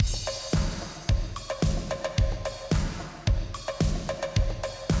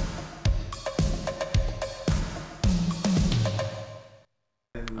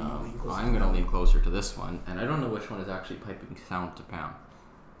closer to this one, and I don't know which one is actually piping sound to Pam.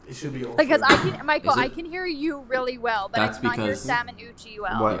 It should be Because I can, Michael, Is it? I can hear you really well, but That's I cannot hear because- Sam and Uchi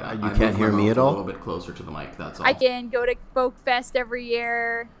well. What? Yeah, You I can't moved my hear me mouth at a all? little bit closer to the mic. That's all. I can go to Folk Fest every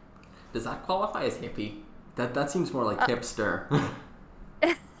year. Does that qualify as hippie? That seems more like hipster.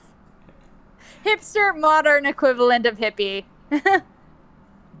 Hipster, modern equivalent of hippie.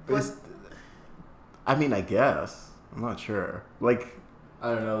 I mean, I guess. I'm not sure. Like,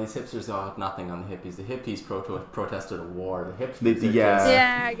 I don't know. These hipsters got nothing on the hippies. The hippies protested a war. The hipsters, Yeah.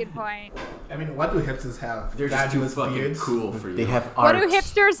 Yeah, good point. I mean, what do hipsters have? they're just too Fabulous fucking beards? cool for you. they have What art. do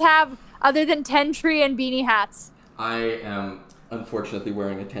hipsters have other than ten tree and beanie hats? I am unfortunately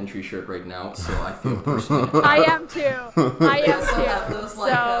wearing a 10-tree shirt right now, so I feel personally. I am too. I They am also have too. those,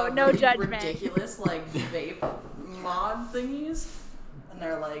 So no really judgment. ridiculous vape mod thingies, and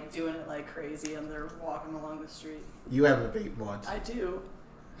they're doing it like crazy, and they're walking along the street. You have a vape mod. I do.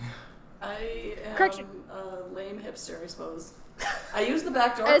 I am Correction. a lame hipster, I suppose. I use the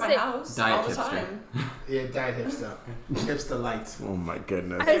back door I of my say- house Diet all the hipster. time. Yeah, diet hipster. Hipster light. Oh my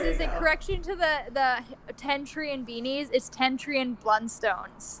goodness. I was There gonna you say go. correction to the ten tree and beanies. It's ten tree and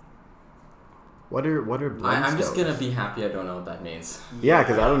blundstones. What are I'm just Blundstones? gonna be happy I don't know what that means. Yeah,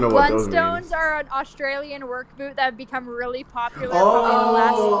 because I don't know what those mean. Blundstones are an Australian work boot that have become really popular in the Oh,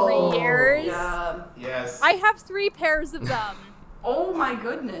 last 3 years. Yeah. Yes. I have 3 pairs of them. Oh my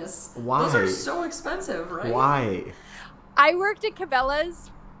goodness. Why? Those are so expensive, right? Why? I worked at Cabela's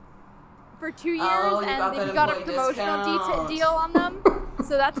for 2 years, Oh, you got and that they got a employee promotional discount. deal on them.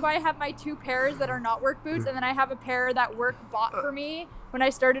 So that's why I have my 2 pairs that are not work boots, and then I have a pair that work bought for me when I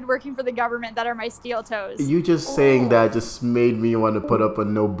started working for the government that are my steel toes. You just saying that just made me want to put up a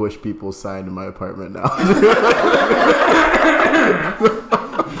no bush people sign in my apartment now.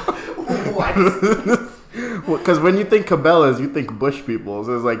 What? Because when you think Cabela's, you think bush people.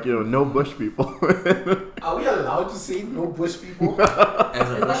 So it's like, no bush people. Are we allowed to say no bush people? As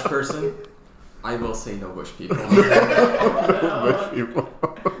a bush person, I will say no bush people. bush people.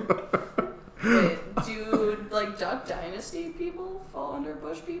 Wait, do Duck Dynasty people fall under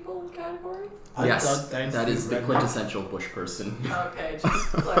bush people category? Yes, Duck Dynasty that is the Red quintessential bush person. Okay, just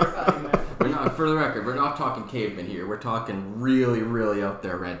clarifying that. We're not, for the record, we're not talking cavemen here. We're talking really, really out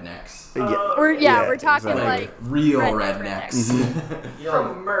there rednecks. We're talking exactly. Like real redneck rednecks.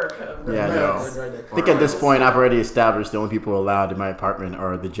 From America. Yeah, Red, no. red, red, red. I think at this point, I've already established the only people allowed in my apartment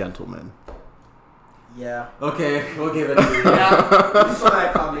are the gentlemen. Yeah. Okay, we'll give it to you. Yeah. You saw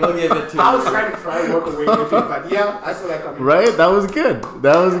that coming. We'll give it to I was you. trying to try and work away with it, but yeah, I saw that coming. Right? That was good.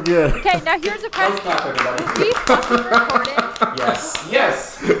 That was good. Okay, now here's a Let's question. clap, everybody. We fucking recorded. Yes.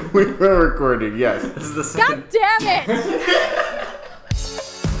 Yes. We were recording, yes. This is the God second. damn it!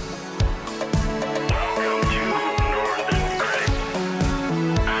 Welcome to Northern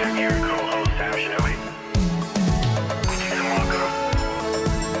Critic. I'm your co-host, Sam Shinobi. And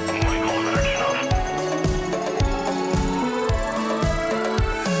welcome, Michael Vaxnoff.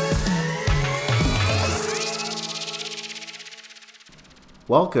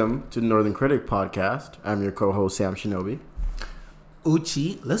 Welcome to the Northern Critic Podcast. I'm your co-host, Sam Shinobi.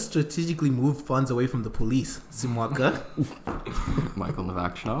 Uchi, let's strategically move funds away from the police. Simwaka. Michael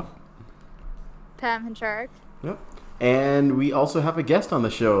Navakshnoff. Pam and Shark. Yep. And we also have a guest on the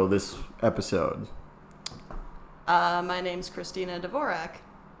show this episode. My name's Christina Dvorak.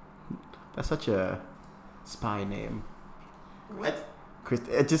 That's such a spy name. What?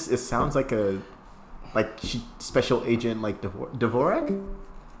 It sounds like special agent like Dvorak?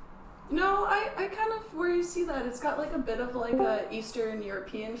 No, I kind of, where you see that, it's got a bit of a Eastern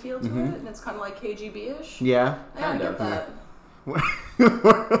European feel to it, and it's kind of KGB-ish. Yeah. Yeah, I Kind get of, that.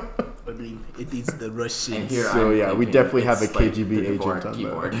 I mean, it is the Russians. And here So, I'm yeah, we thinking definitely have it's a KGB the agent Dvorak on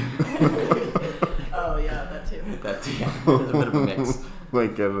keyboard. Oh, yeah, that too. That's there's a bit of a mix. My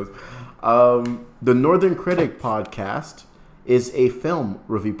goodness. The Northern Critic Podcast is a film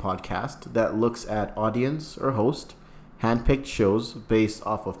review podcast that looks at audience or host handpicked shows based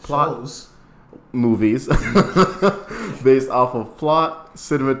off of plot Shows. movies based off of plot,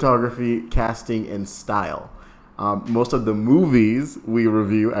 cinematography, casting, and style. Most of the movies we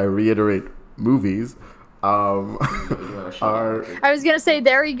review, I reiterate, movies, are I was gonna say,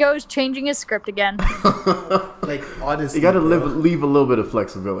 there he goes, changing his script again. Honestly. you got to bro. leave a little bit of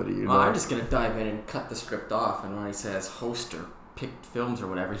flexibility. You know? Well, I'm just gonna dive in and cut the script off, and when he says host or picked films or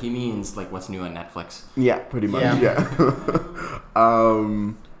whatever, he means what's new on Netflix. Yeah, pretty much. Yeah.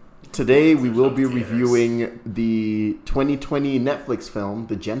 Yeah. Today we will be reviewing the 2020 Netflix film,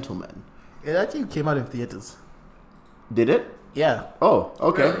 The Gentleman. It actually came out in theaters. Did it? Yeah. Oh,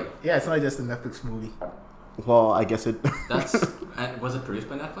 okay. Really? Yeah, it's not just a Netflix movie. Well, I guess it. That's and was it produced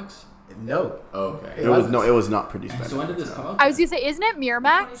by Netflix? No. Okay. It was not produced by So when did this come out? I was gonna say, isn't it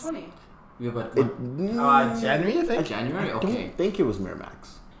Miramax? 2020. Yeah, but January, I think. January. I Okay. don't think it was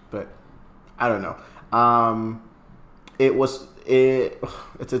Miramax, but I don't know.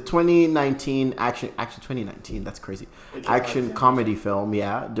 It's a 2019 actually 2019. That's crazy. Action comedy film,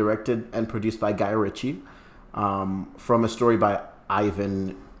 yeah, directed and produced by Guy Ritchie, from a story by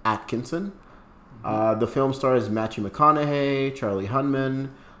Ivan Atkinson. The film stars Matthew McConaughey, Charlie Hunnam,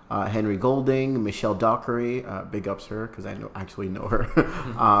 Henry Golding, Michelle Dockery, big ups her because I actually know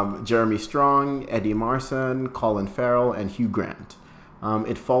her, Jeremy Strong, Eddie Marsan, Colin Farrell, and Hugh Grant.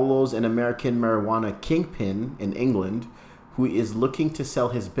 It follows an American marijuana kingpin in England who is looking to sell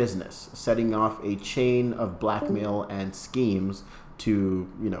his business, setting off a chain of blackmail and schemes to,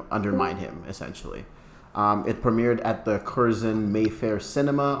 undermine him, essentially. It premiered at the Curzon Mayfair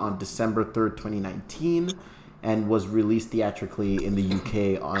Cinema on December 3rd, 2019, and was released theatrically in the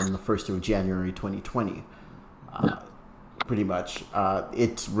UK on the 1st of January 2020. Pretty much.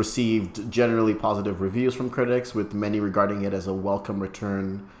 It received generally positive reviews from critics, with many regarding it as a welcome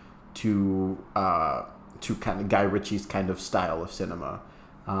return to kind of Guy Ritchie's kind of style of cinema.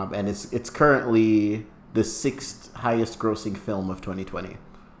 And it's currently the 6th highest grossing film of 2020.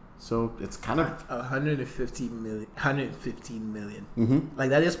 So it's kind of 115 million. Mm-hmm. Like,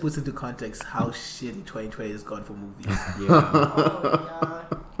 that just puts into context how shitty 2020 has gone for movies. Yeah. Oh,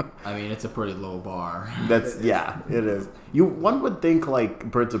 yeah. I mean, it's a pretty low bar. it is. One would think like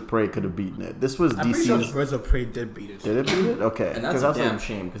Birds of Prey could have beaten it. This was I'm pretty sure DC's. Birds of Prey did beat it. Did it beat it? Okay. And that's 'Cause a I was damn like,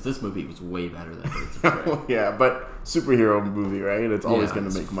 shame because this movie was way better than Birds of Prey. yeah, but superhero movie, right? It's always Yeah, going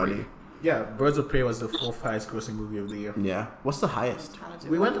it's to make free. money. Yeah, Birds of Prey was the 4th highest grossing movie of the year. Yeah. What's the highest?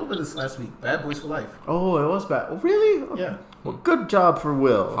 We went over this last week. Bad Boys for Life. Oh, it was bad. Oh, really? Yeah. Well, good job for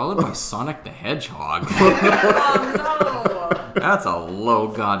Will. Followed by Sonic the Hedgehog. Oh That's a low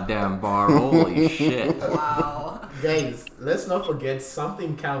goddamn bar. Holy shit. no! Wow. Guys, let's not forget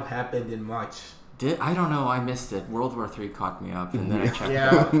something kind of happened in March. I don't know. I missed it. World War III caught me up, and then I checked.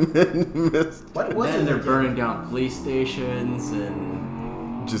 Yeah. Missed What was Then it? they're again? burning down police stations,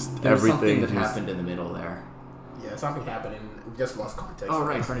 and just there was everything. something that just- happened in the middle there. Yeah, something happened and we just lost context. Oh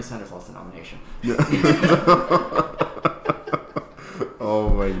right, Bernie Sanders lost the nomination. Oh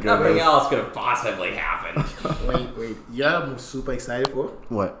my Nothing god. else could have possibly happened. Wait. Yeah, I'm super excited for.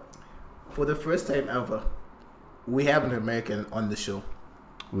 What? For the first time ever, we have an American on the show.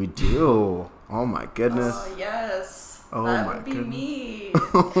 We do. Oh my goodness. Oh, yes. Oh that my would be goodness. me.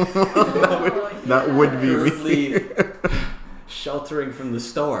 Oh, That would be me. Firstly, sheltering from the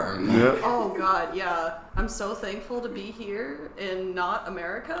storm. Yeah. Oh god, yeah. I'm so thankful to be here in not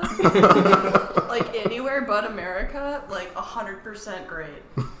America. Like anywhere but America, like 100% great.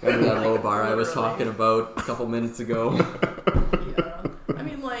 And that Like, low bar I was literally. talking about a couple minutes ago. Yeah. I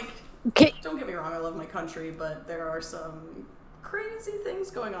mean, like, Okay, don't get me wrong, I love my country, but there are some crazy things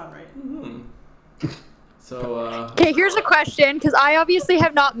going on, right? So, okay. Here's a question, because I obviously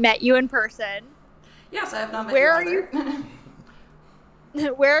have not met you in person. Yes, I have not met Where are you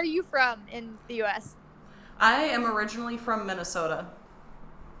either. Where are you from in the U.S.? I am originally from Minnesota.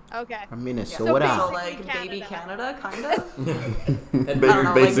 Okay. From Minnesota. So So, basically like, baby Canada. Canada, kind of. and I don't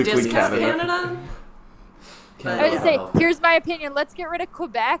know, like Basically discount Canada. Canada. I was Yeah. gonna say, here's my opinion. Let's get rid of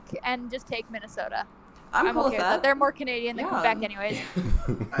Quebec and just take Minnesota. I'm cool okay with that. They're more Canadian than Yeah. Quebec, anyways.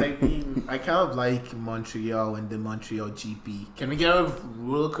 I mean, I kind of like Montreal and the Montreal GP. Can we get out of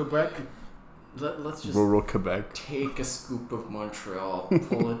rural Quebec? let's just Rural Quebec. take a scoop of Montreal,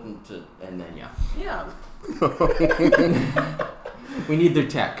 pull it into, and then Yeah. we need their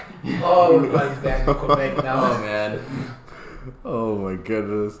tech. Oh, like back to Quebec Oh now. man. Oh my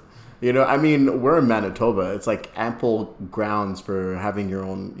goodness. I mean, we're in Manitoba. It's like ample grounds for having your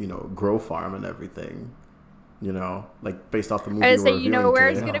own, grow farm and everything. Like based off the movie I was we're say, you know, reviewing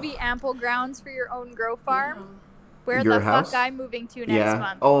where's today. gonna be ample grounds for your own grow farm? Where Your the house? fuck I'm moving to next Yeah.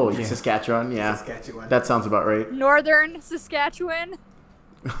 month? Oh, Yeah. Saskatchewan. Yeah. Saskatchewan. That sounds about right. Northern Saskatchewan.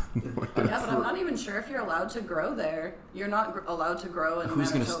 Yeah, but I'm not even sure if you're allowed to grow there. You're not allowed to grow in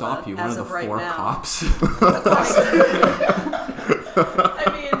Who's gonna Manitoba stop you? One as of the right 4 now. cops.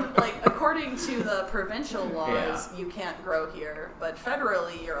 I mean, like, according to the provincial laws, you can't grow here, but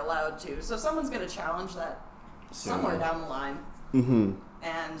federally you're allowed to. So someone's going to challenge that somewhere down the line, Mm-hmm.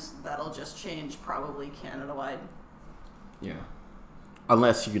 and that'll just change probably Canada-wide. Yeah.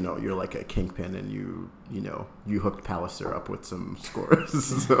 Unless you're like a kingpin and you hooked Palliser up with some scores.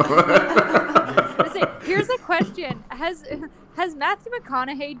 So- I was say, here's a question: Has Matthew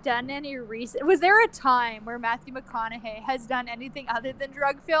McConaughey done any recent? Was there a time where Matthew McConaughey has done anything other than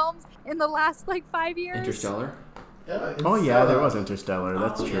drug films in the last 5 years? Interstellar. Yeah, Oh yeah, there was Interstellar.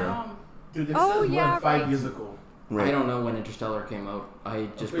 That's Oh, true. yeah. Dude, it's Oh, more yeah, than 5 right. years ago. Right. I don't know when Interstellar came out. I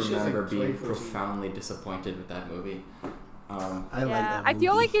just pretty sure it's remember like being 2014. profoundly disappointed with that movie. I like Yeah, that I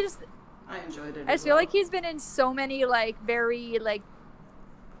feel movie. like he's. I enjoyed it. I as feel well. like he's been in so many like very like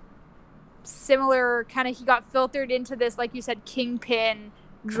similar kind of. He got filtered into this, like you said, kingpin,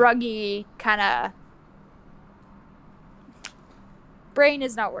 druggy kind of. Brain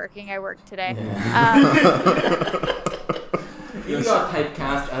is not working. I worked today. You got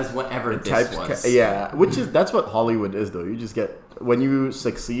typecast as whatever this was. Yeah, that's what Hollywood is though. You just get when you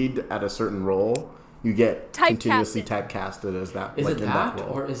succeed at a certain role, you get continuously typecasted as that. Is like, it in that, role.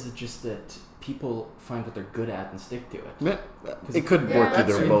 or is it just that people find what they're good at and stick to it? Yeah, it could Yeah, work that's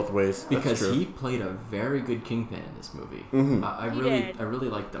either true. both ways. Because That's true. he played a very good kingpin in this movie. Mhm. He I really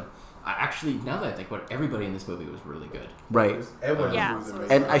liked him. Actually, now that I think about it, everybody in this movie was really good. Right. Everyone Yeah. was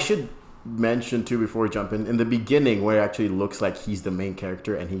amazing. And I should mention too before we jump in the beginning where it actually looks like he's the main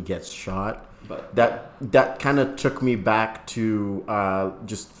character and he gets shot. But That kind of took me back to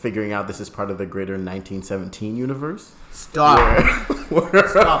just figuring out this is part of the greater 1917 universe. Stop.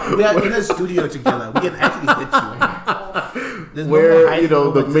 Stop. We are in a studio together. We can actually hit you. There's no more Where hiding the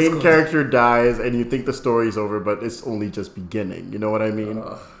over main Discord. character dies and you think the story's over, but it's only just beginning. You know what I mean?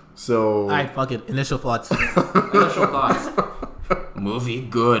 So Alright, fuck it. Initial thoughts. initial thoughts. Movie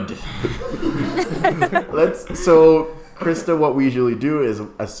good. So Krista, what we usually do is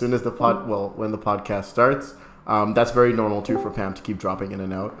as soon as when the podcast starts, that's very normal too for Pam to keep dropping in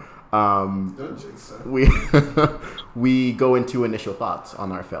and out. Don't jinx it. We we go into initial thoughts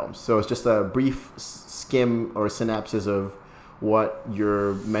on our films. So it's just a brief skim or synopsis of what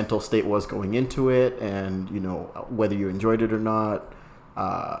your mental state was going into it, and whether you enjoyed it or not,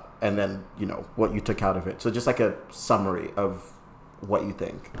 and then what you took out of it. So just like a summary of what you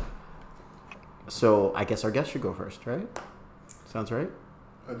think. So I guess our guest should go first, right? Sounds right.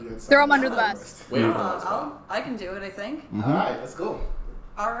 Throw him under the bus. Wait for the spot. I can do it, I think. Alright, let's go.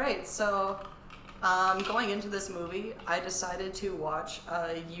 All right, so going into this movie, I decided to watch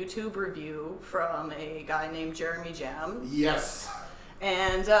a YouTube review from a guy named Jeremy Jam, Yes.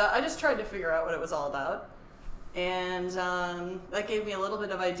 and I just tried to figure out what it was all about, and that gave me a little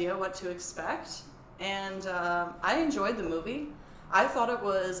bit of idea what to expect, and I enjoyed the movie. I thought it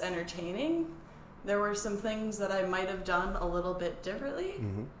was entertaining. There were some things that I might have done a little bit differently.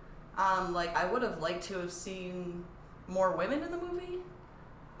 Like I would have liked to have seen more women in the movie.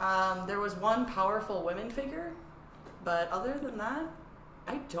 There was one powerful women figure, but other than that,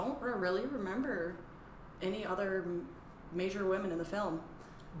 I don't really remember any other major women in the film.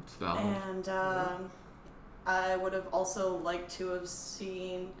 It's valid. And I would have also liked to have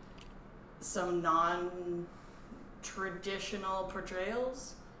seen some non-traditional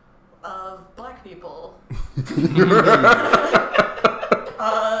portrayals of black people.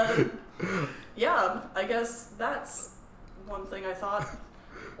 Yeah, I guess that's one thing I thought.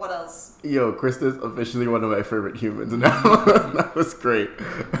 What else? Yo, Krista's officially one of my favorite humans now. That was great.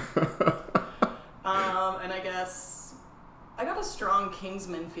 And I guess I got a strong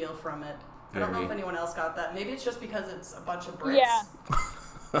Kingsman feel from it. I don't know if anyone else got that. Maybe it's just because it's a bunch of Brits. Yeah.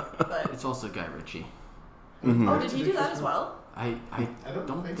 But It's also Guy Ritchie. oh, did he do that as well? I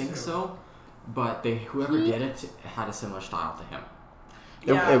don't think so. But whoever did it had a similar style to him.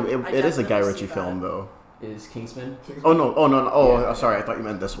 It is a Guy definitely Ritchie see film that. though. Is Kingsman? Oh no! Sorry, I thought you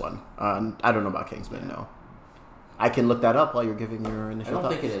meant this one. I don't know about Kingsman. No, I can look that up while you're giving your I initial don't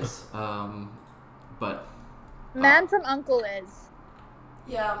thoughts. think it is. But Man from Uncle is.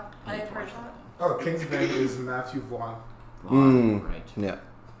 Yeah, I had heard that. Oh, Kingsman is Matthew Vaughn. right. Yeah.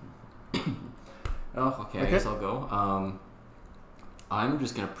 Oh, okay. I Okay. guess I'll go. I'm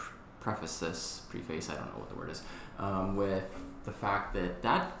just gonna preface, I don't know what the word is, with the fact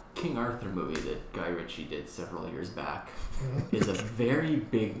that King Arthur movie that Guy Ritchie did several years back is a very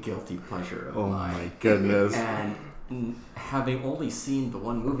big guilty pleasure of Oh mine. my goodness. And having only seen the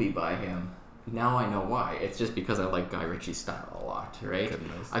one movie by him, now I know why. It's just because I like Guy Ritchie's style a lot, right?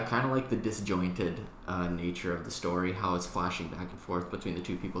 Goodness. I kind of like the disjointed nature of the story, how it's flashing back and forth between the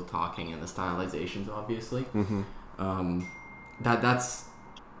two people talking, and the stylizations, obviously. That's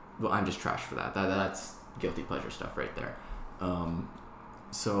well, I'm just trash for that. That's guilty pleasure stuff right there.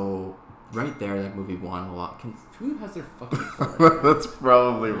 So right there, that movie won a lot. Who has their fucking phone? That's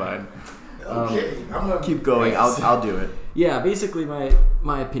probably mine. Okay, I'm gonna Keep going. I'll do it. Yeah, basically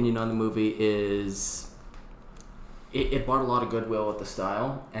my opinion on the movie is it brought a lot of goodwill with the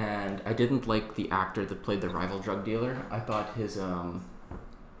style, and I didn't like the actor that played the rival drug dealer. I thought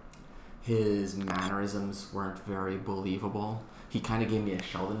his mannerisms weren't very believable. He kind of gave me a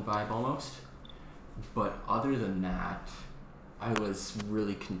Sheldon vibe almost. But other than that, I was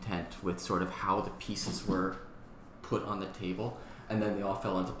really content with sort of how the pieces were put on the table, and then they all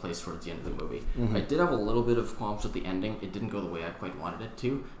fell into place towards the end of the movie. Mm-hmm. I did have a little bit of qualms with the ending. It didn't go the way I quite wanted it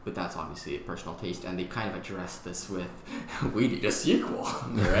to, but that's obviously a personal taste, and they kind of addressed this with, we need a sequel,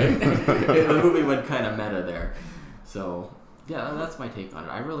 right? The movie went kind of meta there. So, yeah, that's my take on it.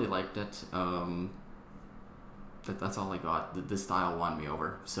 I really liked it. That's all I got. The style won me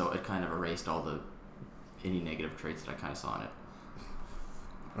over, so it kind of erased any negative traits that I kind of saw in it.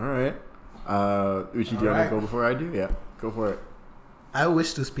 All right. Uchi, do you want to go before I do? Yeah, go for it. I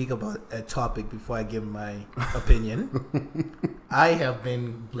wish to speak about a topic before I give my opinion. I have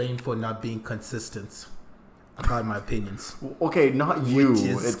been blamed for not being consistent about my opinions. Okay, not you. Which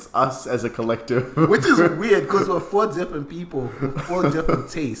is- It's us as a collective. Which is weird because we're 4 different people with 4 different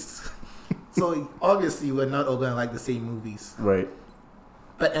tastes. So obviously we're not all going to like the same movies. Right.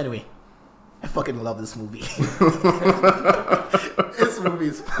 But anyway, I fucking love this movie. This movie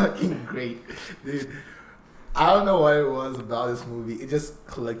is fucking great. Dude, I don't know what it was about this movie. It just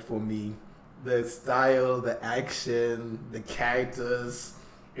clicked for me. The style, the action, the characters.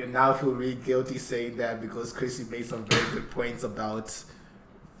 And now I feel really guilty saying that because Chrissy made some very good points about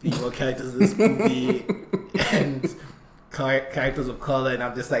female characters in this movie and characters of color. And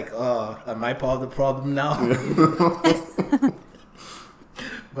I'm just like, oh, am I part of the problem now?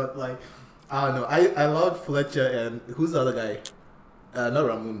 But like, I don't know. I love Fletcher and who's the other guy? Not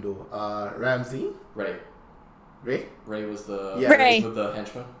Ramundo. Ramsey? Ray. Ray? Ray was the Yeah. Ray. was the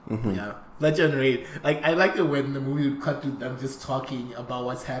henchman. Yeah. Fletcher and Ray. Like, I like it when the movie would cut to them just talking about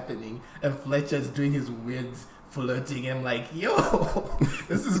what's happening and Fletcher's doing his weird flirting and like, yo,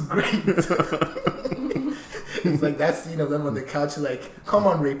 this is great. It's like that scene of them on the couch like, come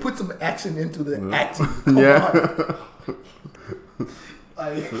on Ray, put some action into the acting. Come on.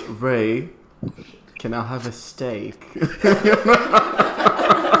 Like, Ray, can I have a steak?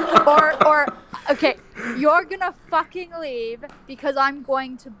 Or okay, you're gonna fucking leave because I'm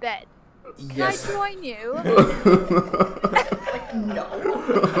going to bed. Can yes. I join you? No.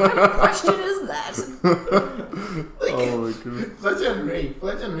 What kind of question is that? Oh my goodness. Fletcher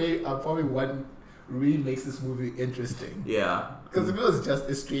and Ray are probably what really makes this movie interesting. Yeah. Because if it was just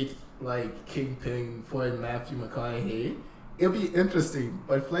a straight like Kingpin for Matthew McConaughey, it'd be interesting.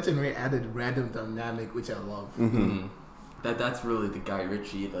 But Fletcher and Ray added random dynamic, which I love. Mm-hmm. That's really the Guy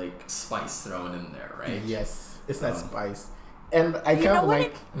Ritchie like spice thrown in there, right? Yes, it's that spice, and I kind know of what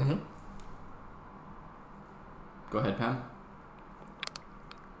like. Mhm. Go ahead, Pam.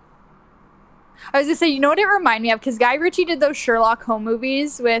 I was gonna say, you know what it reminded me of? Because Guy Ritchie did those Sherlock Holmes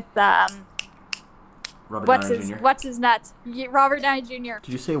movies with Robert what's Downey his Jr. what's his nuts? Robert Downey Jr. Did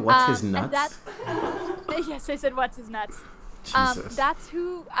you say what's his and nuts? Yes, I said what's his nuts. Jesus. That's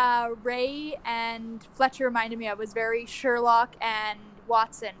who Ray and Fletcher reminded me of. Was very Sherlock and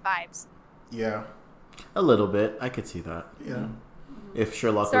Watson vibes. Yeah, A little bit. I could see that. yeah. If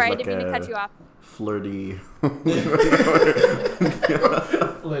Sherlock Sorry, I was like didn't mean to cut you a off. flirty.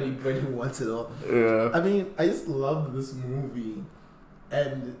 Bloody Brady wants it all. Yeah. I mean, I just loved this movie,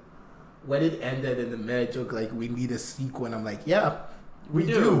 and when it ended in the marriage joke, like we need a sequel, and I'm like, yeah, we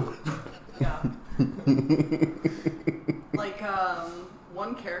do. Yeah. Like,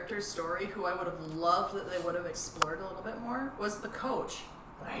 one character's story who I would have loved that they would have explored a little bit more was the coach.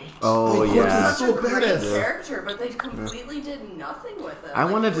 Right. Oh, Like, yeah. Coach is so Such a great badass. character, but they completely did nothing with it. I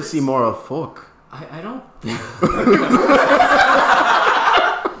Like, wanted it to was- see more of Folk. I don't.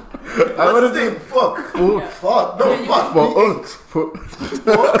 What's his name? Fuck. Folk. Fuck. No, Yeah, you- fuck. Folk.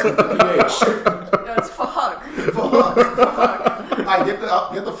 No, it's fuck. Fuck. I get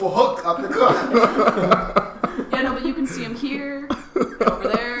the full hook up the car. Yeah, no, but you can see him here, and over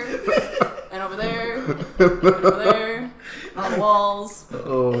there, and over there, and over there, and on the walls,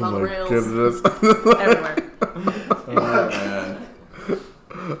 Oh and on the my rails, goodness. everywhere. Man.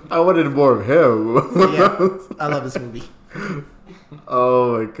 I wanted more of him. Yeah, I love this movie.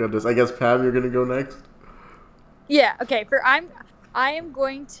 Oh my goodness. I guess Pam, you're gonna go next. Yeah, okay. I am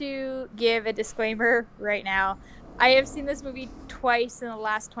going to give a disclaimer right now. I have seen this movie twice in the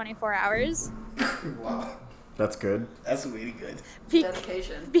last 24 hours Wow, That's good. that's really good.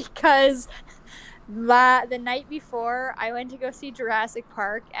 Dedication. because the night before I went to go see Jurassic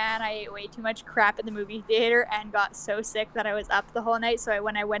Park and I ate way too much crap at the movie theater and got so sick that I was up the whole night. So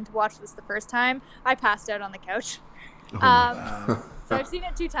when I went to watch this the first time, I passed out on the couch. So I've seen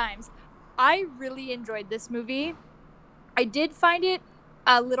it 2 times. I really enjoyed this movie. I did find it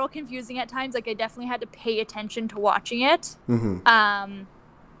a little confusing at times. Like I definitely had to pay attention to watching it. Mm-hmm.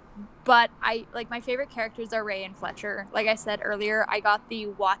 but I like my favorite characters are Ray and Fletcher. Like I said earlier, I got the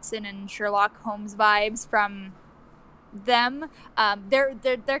Watson and Sherlock Holmes vibes from them.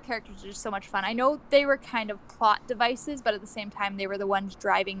 Their characters are just so much fun. I know they were kind of plot devices, but at the same time, they were the ones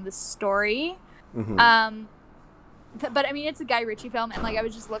driving the story. Mm-hmm. But I mean, it's a Guy Ritchie film, and like I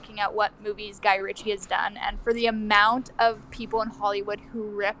was just looking at what movies Guy Ritchie has done, and for the amount of people in Hollywood who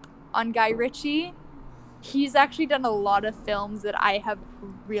rip on Guy Ritchie, he's actually done a lot of films that I have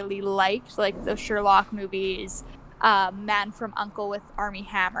really liked, like the Sherlock movies, Man from U.N.C.L.E. with Armie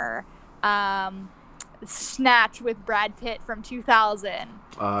Hammer, Snatch with Brad Pitt from 2000.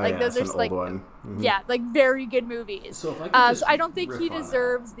 Like those are an like, old one. Mm-hmm. yeah, like very good movies. So if I could So I don't think he riff on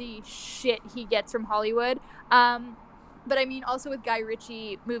deserves the shit he gets from Hollywood. But I mean, also with Guy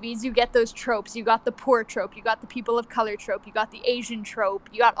Ritchie movies, you get those tropes. You got the poor trope. You got the people of color trope. You got the Asian trope.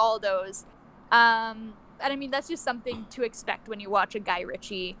 You got all those. And I mean, that's just something to expect when you watch a Guy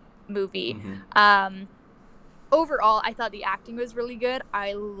Ritchie movie. Mm-hmm. Overall, I thought the acting was really good.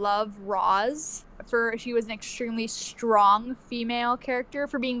 I love Roz. She was an extremely strong female character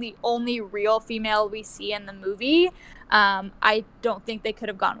for being the only real female we see in the movie. I don't think they could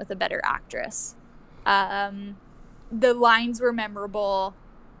have gone with a better actress. The lines were memorable.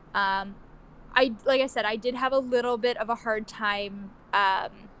 Like I said, I did have a little bit of a hard time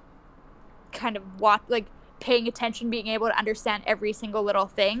kind of paying attention, being able to understand every single little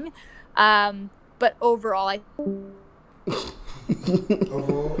thing. But overall,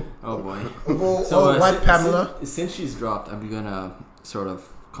 Oh boy. What, Pamela? Since she's dropped, I'm gonna sort of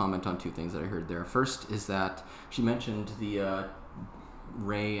comment on two things that I heard there. First is that she mentioned the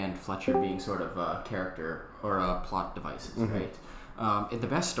Ray and Fletcher being sort of character or plot devices, right? In the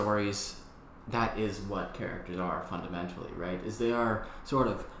best stories, that is what characters are fundamentally, right? Is they are sort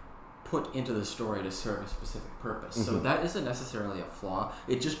of put into the story to serve a specific purpose. So that isn't necessarily a flaw.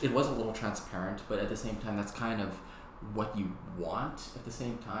 It was a little transparent, but at the same time, that's kind of what you want at the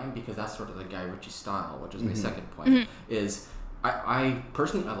same time, because that's sort of the Guy Ritchie style, which is my second point. Is I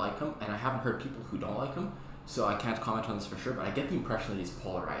personally, I like him, and I haven't heard people who don't like him, so I can't comment on this for sure, but I get the impression that he's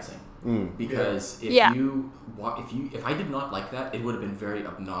polarizing. Because if I did not like that, it would have been very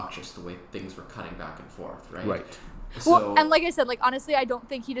obnoxious the way things were cutting back and forth, right? Right. So, well, and like I said, like honestly, I don't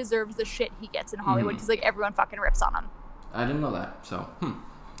think he deserves the shit he gets in Hollywood because like everyone fucking rips on him. I didn't know that, so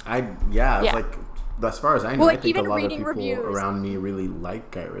It's like, as far as I know, Well, like, I think a even lot of reading people reviews- around me really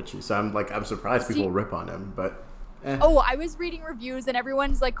like Guy Ritchie. So I'm surprised people rip on him, but Oh, I was reading reviews and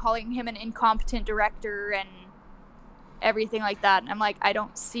everyone's like calling him an incompetent director and everything like that. And I'm like, I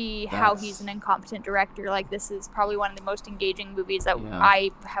don't see how he's an incompetent director. Like, this is probably one of the most engaging movies that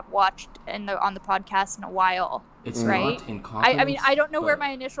I have watched on the podcast in a while. it's right? not incompetence. I mean, I don't know where but- my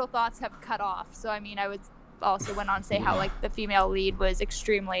initial thoughts have cut off. So, I mean, I would also went on to say how like the female lead was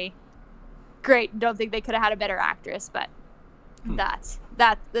extremely great. Don't think they could have had a better actress, but that's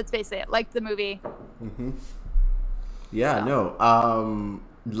basically it. Like the movie. yeah, So. no.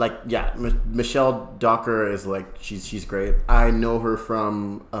 Michelle Docker is like she's great. I know her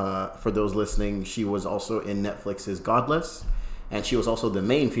from for those listening, she was also in Netflix's Godless, and she was also the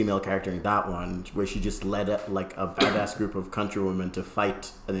main female character in that one, where she just led a badass group of countrywomen to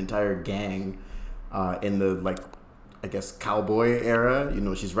fight an entire gang in the I guess cowboy era. You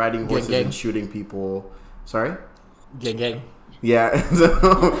know, she's riding horses gang. and shooting people. Sorry? Gang. Yeah.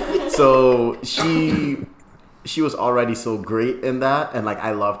 so she was already so great in that, and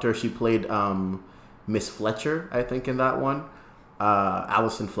I loved her. She played Miss Fletcher, I think, in that one.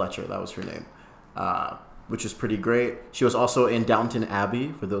 Allison Fletcher, that was her name, which is pretty great. She was also in Downton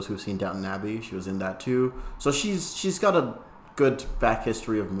Abbey. For those who've seen Downton Abbey, she was in that too. So she's got a good back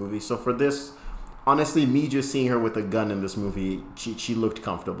history of movies. So for this, honestly, me just seeing her with a gun in this movie, she looked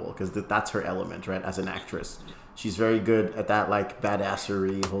comfortable because that's her element, right? As an actress, she's very good at that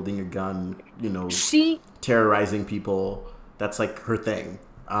badassery, holding a gun, terrorizing people. That's her thing.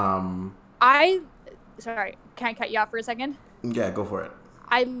 Sorry, can I cut you off for a second? Yeah, go for it.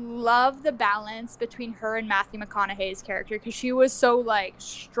 I love the balance between her and Matthew McConaughey's character because she was so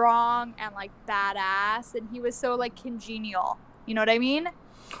strong and badass, and he was so congenial. You know what I mean?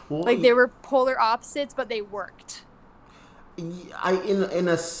 Well, They were polar opposites, but they worked. In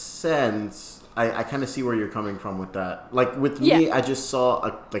a sense, I kind of see where you're coming from with that. With me, I just saw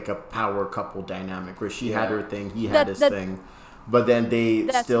a power couple dynamic where she had her thing, he had his thing, but then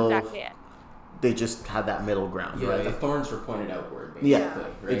That's exactly it. they just had that middle ground, Yeah, right? the thorns were pointed outward, basically. Yeah,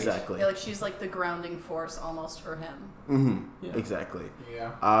 right? exactly. Yeah, she's the grounding force almost for him. Mm-hmm. Yeah. Exactly.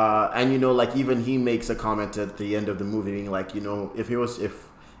 Yeah. And even he makes a comment at the end of the movie, being if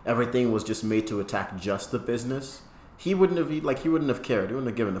everything was just made to attack just the business, he wouldn't have cared. He wouldn't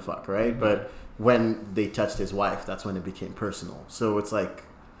have given a fuck, right? But when they touched his wife, that's when it became personal. So it's like,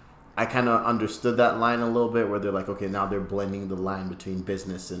 I kind of understood that line a little bit, where they're like, okay, now they're blending the line between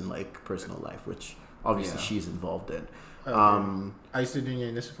business and like personal life, which obviously she's involved in. Okay. Are you still doing your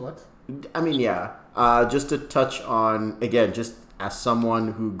initial thoughts? I mean, yeah. Just to touch on, again, just as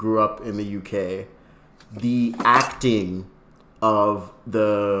someone who grew up in the UK, the acting of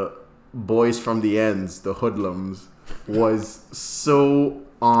the boys from the ends, the hoodlums, was so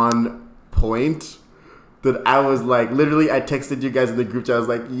on point that I was like, literally, I texted you guys in the group chat. I was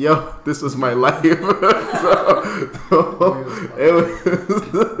like, yo, this was my life. It was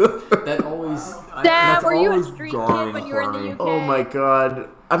That always. Dad, that's were you a always street jarring kid when you were in for the me. UK? Oh my god.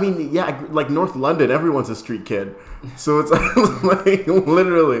 I mean, yeah, like North London, everyone's a street kid. So it's like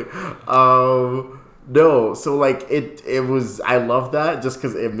literally. No, so like it was, I love that just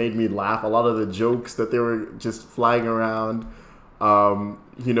because it made me laugh. A lot of the jokes that they were just flying around.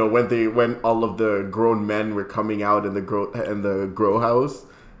 You know, when all of the grown men were coming out in the grow house.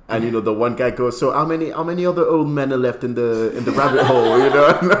 And you know, the one guy goes, so how many other old men are left in the rabbit hole, you know?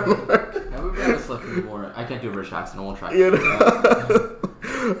 And I'm like, Yeah, we've got left anymore. I can't do a British accent. I won't try. you know?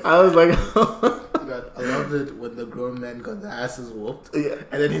 I was like, But I loved it when the grown men got their asses whooped, yeah.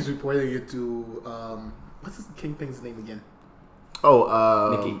 and then he's reporting it to what's his Kingpin's name again?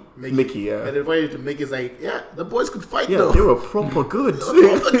 Oh, Mickey, yeah. And then reporting it to Mickey's like, yeah, the boys could fight Yeah, though. they were proper good.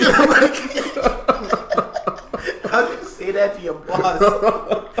 I'm like, how do you say that to your boss?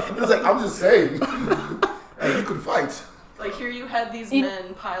 He was like, I'm just saying, like, you could fight. Like, here you had these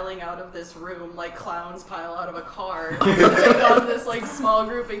men piling out of this room like clowns pile out of a car to take on this, like, small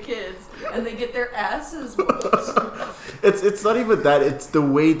group of kids, and they get their asses whooped. It's not even that. It's the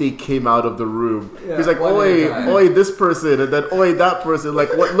way they came out of the room. Yeah, He's like, one at a time. oi, this person, and then oi, that person.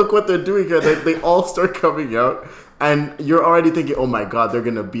 Like, what? Look what they're doing here. They all start coming out, and you're already thinking, oh my god, they're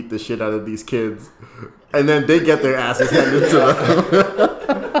gonna beat the shit out of these kids, and then they get their asses handed to them.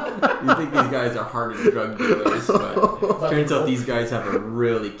 You think these guys are hardened drug dealers, but turns out these guys have a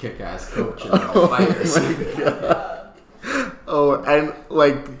really kick-ass coach and they're all fighters. Oh, and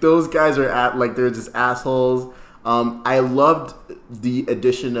like those guys they're just assholes. I loved the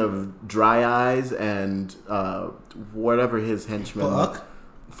addition of Dry Eyes and whatever his henchman. Fuck.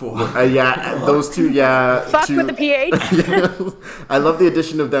 Yeah, those two. Yeah, Fuck with the PH. I love the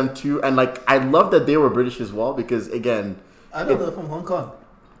addition of them too, and like I love that they were British as well because again, I know they're from Hong Kong.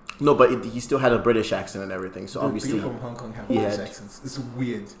 no, but he still had a British accent and everything. So People obviously, from Hong Kong have Yeah. British accents. It's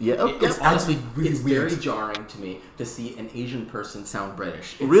weird. yeah, It's honestly, really it's weird. very jarring to me to see an Asian person sound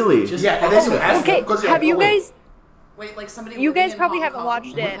British. It's Really? just Yeah, and then you awful. ask Okay, them, 'cause you're have like, you oh, wait. guys? Wait, like somebody You living guys in probably Hong haven't Kong watched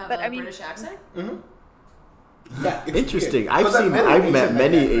would it, have but a I mean- British accent? Yeah, it's interesting. weird. I've 'Cause I've an met Asian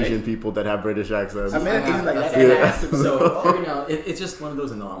many like that, right? Asian people that have British accents. I met an Asian like That's that. Yeah. So you know, it's just one of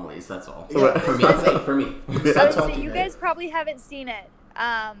those anomalies. That's all. Yeah. For me, for me. I would say talking, you right? guys probably haven't seen it.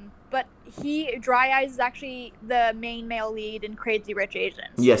 But Dry Eyes is actually the main male lead in Crazy Rich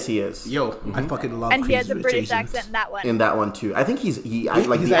Asians. Yes, he is. Yo, I fucking love. And he has Crazy a Rich British Asians. accent in that one. In that one too. I think he's the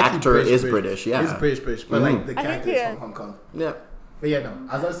actually actor is British. Yeah. He's British, but like the I think character he is is. from Hong Kong. Yeah. But yeah, no.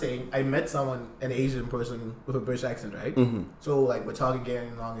 As I was saying, I met someone, an Asian person with a British accent, right? Mhm. So like we're talking,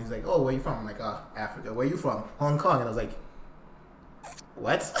 getting along. He's like, "Oh, where you from?" I'm like, Africa." "Where you from?" "Hong Kong." And I was like,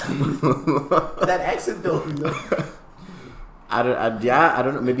 "What?" That accent though. You know? I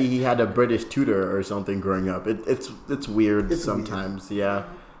don't know. Maybe he had a British tutor or something growing up. It's weird It's sometimes. Yeah.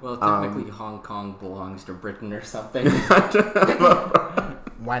 Well, technically, Hong Kong belongs to Britain or something.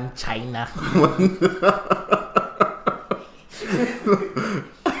 One China.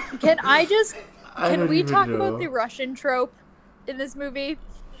 Can we talk know. about the Russian trope in this movie?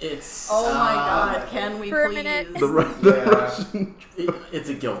 It's Oh my god, can we For a please? minute. Yeah. Russian. It's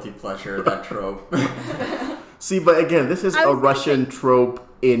a guilty pleasure, that trope. See, but again, this is I a was gonna Russian trope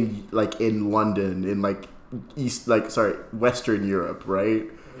in London, in Western Europe, right?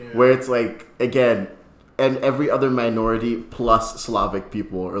 Yeah. Where it's like again, and every other minority plus Slavic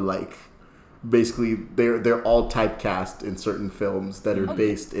people are like basically they're all typecast in certain films that are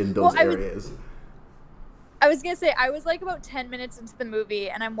based in those Well, I would- areas. I was gonna say, I was like about 10 minutes into the movie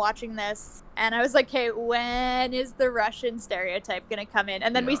and I'm watching this and I was like, okay, when is the Russian stereotype gonna come in?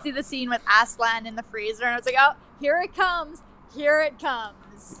 And then we Yeah. see the scene with Aslan in the freezer and I was like, oh, here it comes. Here it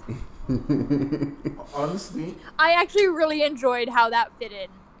comes. Honestly, I actually really enjoyed how that fit in.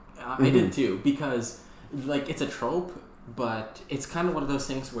 I did too, because like it's a trope, but it's kind of one of those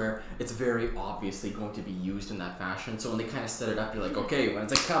things where it's very obviously going to be used in that fashion. So when they kind of set it up, you're like, okay,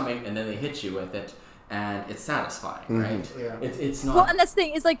 when's it coming? And then they hit you with it, and it's satisfying, right? Yeah. It's not. Well, and that's the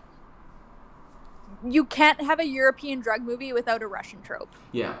thing is like, you can't have a European drug movie without a Russian trope.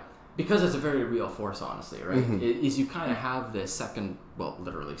 Yeah, because it's a very real force, honestly, right? Mhm. Is you kind of have this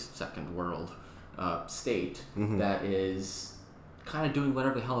literally second world state that is kind of doing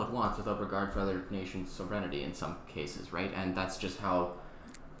whatever the hell it wants without regard for other nations' sovereignty in some cases, right? And that's just how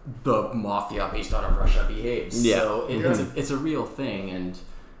the mafia based out of Russia behaves. Yeah. So it's a real thing, and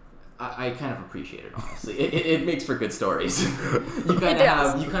I kind of appreciate it, honestly. It makes for good stories. You kind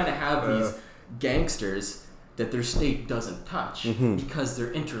of have these gangsters that their state doesn't touch because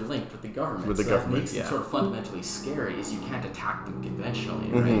they're interlinked with the government. With the so government, that makes yeah. it sort of fundamentally scary, is you can't attack them conventionally,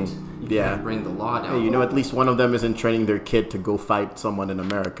 right? You can't bring the law down. Hey, you know, at least one of them isn't training their kid to go fight someone in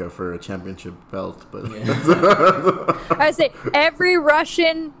America for a championship belt. But I say every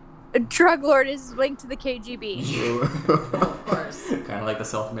Russian drug lord is linked to the KGB. Of course. Kind of like the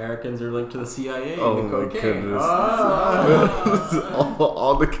South Americans are linked to the CIA Oh and the my cocaine. goodness. Ah.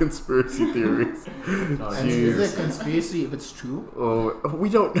 all the conspiracy theories. Oh, And is jeez. it a conspiracy if it's true? Oh, we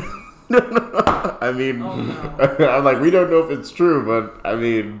don't. No. I mean, Oh, no. I'm like, we don't know if it's true, but I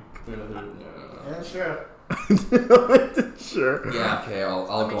mean, Yeah, sure. sure. Yeah, okay, I'll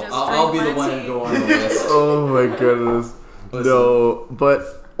Let me go. just I'll be drink the my one and tea. go on the list. Oh my goodness. Listen. No,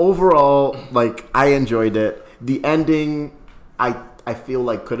 but overall, like, I enjoyed it. The ending, I feel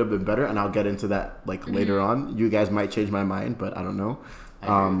like could have been better, and I'll get into that like later on. You guys might change my mind, but I don't know.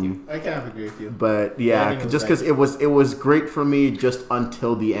 I agree with you. I kind of agree with you. But The yeah, ending was just because it was great for me just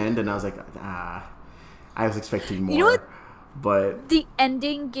until the end, and I was like, I was expecting more. You know what? But The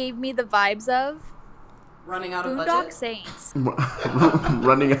ending gave me the vibes of Running out of Boondock budget. Saints.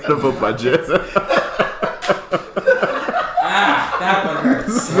 running out of a budget. That one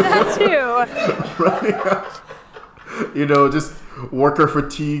hurts. That too. Running out. You know, just worker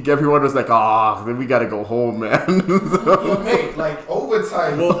fatigue. Everyone was like, then we gotta go home, man. You make like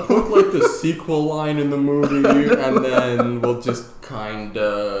overtime. We'll put like the sequel line in the movie, and then we'll just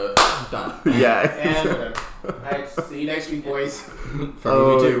kinda done. Yeah. And alright, see you next week, boys. For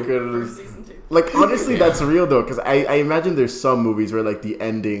Oh movie my two. For goodness. season 2. Like, honestly, that's real though, because I imagine there's some movies where like the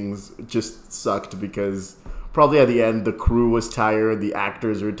endings just sucked because probably at the end the crew was tired, the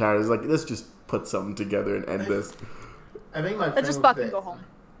actors were tired. It's like, let's just put something together and end this. I think my Let's just thing with fucking the- go home.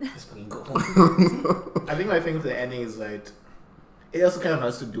 Just fucking go home. I think my thing with the ending is like, it also kind of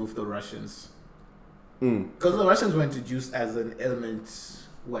has to do with the Russians. Because the Russians were introduced as an element,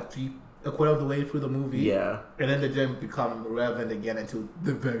 a quarter of the way through the movie. Yeah. And then they didn't become relevant again until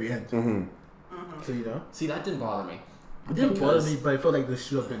the very end. So, you know? See, that didn't bother me. It didn't bother Because- me, but I felt like there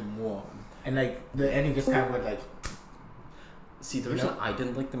should have been more. And like, the ending just kind of went like, See, the You reason know? I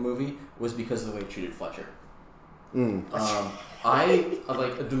didn't like the movie was because of the way it treated Fletcher. Mm.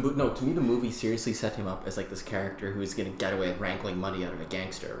 To me the movie seriously set him up as like this character who's gonna get away with wrangling money out of a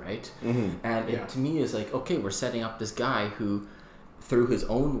gangster, right? And Yeah. it to me is like, okay, we're setting up this guy who, through his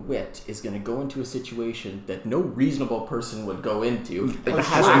own wit, is gonna go into a situation that no reasonable person would go into. It and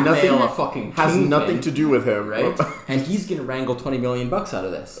has blackmail nothing- a fucking Has kingpin, nothing to do with him, right? And he's gonna wrangle $20 million out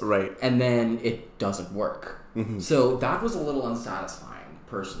of this, Right. and then it doesn't work. So that was a little unsatisfying,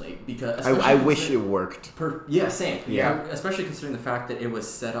 personally, because I especially wish it considering- worked. yeah, same. Yeah. Especially considering the fact that it was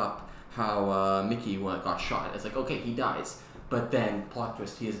set up how Mickey got shot. It's like, okay, he dies. But then, plot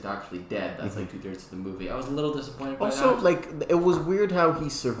twist, he isn't actually dead. That's like 2/3 of the movie. I was a little disappointed by Also, that. like, it was weird how he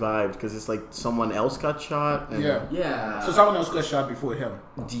survived because it's like someone else got shot. And yeah. Yeah. So someone else got shot before him.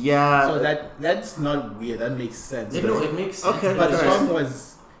 Yeah. So that's not weird. That makes sense. it makes sense. Okay. But the it's problem just-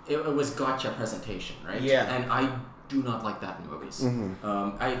 was, it was gotcha presentation, right? Yeah. And I do not like that in movies.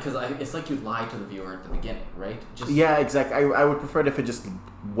 Because it's like you lie to the viewer at the beginning, right? Just Yeah, exactly. I would prefer it if it just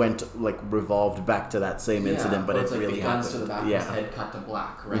went, like, revolved back to that same incident, but or it it's like really the guns happened. to the back yeah. of his head cut to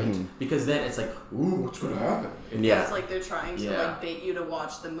black, right? Because then it's like, ooh, what's gonna happen? Yeah. It's like they're trying to Yeah. like bait you to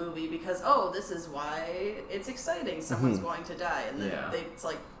watch the movie because this is why it's exciting. Someone's going to die, and then Yeah. it's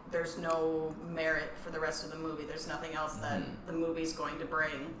like there's no merit for the rest of the movie. There's nothing else that the movie's going to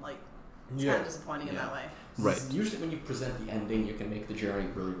bring. Like it's kind of disappointing in that way. Right. Usually when you present the ending, you can make the journey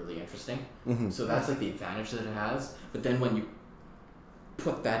really, really interesting. So that's like the advantage that it has. But then when you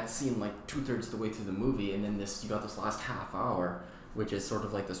put that scene like 2/3 of the way through the movie, and then you got this last half hour, which is sort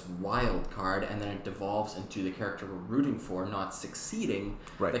of like this wild card, and then it devolves into the character we're rooting for not succeeding.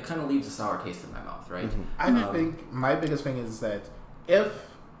 Right. That kind of leaves a sour taste in my mouth, right? I think my biggest thing is that if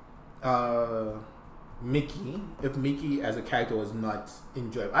Mickey as a character was not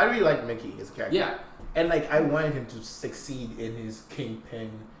enjoyable, I really like Mickey as a character. Yeah. And like I wanted him to succeed in his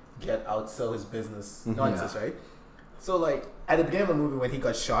kingpin, get out, sell his business nonsense, right? So like at the beginning of the movie when he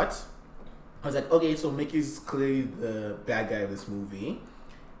got shot, I was like, okay, so Mickey's clearly the bad guy of this movie.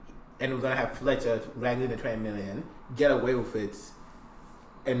 and we're gonna have Fletcher wrangling the 20 million, get away with it,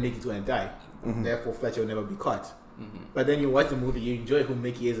 and Mickey's gonna die. Therefore, Fletcher will never be caught. But then you watch the movie, you enjoy who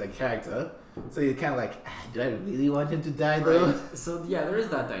Mickey is as a character, so you're kind of like, do I really want him to die though? Right. So yeah, there is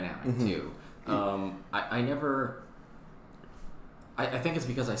that dynamic too. I think it's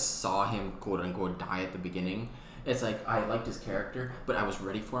because I saw him quote unquote die at the beginning. It's like I liked his character, but I was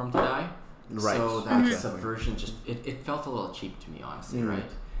ready for him to die. Right. So that subversion just it felt a little cheap to me, honestly,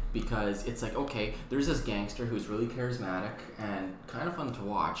 right? Because it's like, okay, there's this gangster who's really charismatic and kind of fun to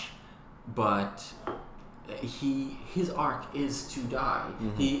watch, but his arc is to die.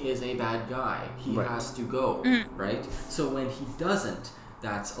 He is a bad guy. He has to go, right? So when he doesn't,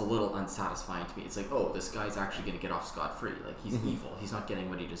 that's a little unsatisfying to me. It's like, oh, this guy's actually going to get off scot-free. Like, he's evil. He's not getting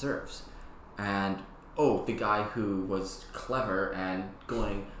what he deserves. And, oh, the guy who was clever and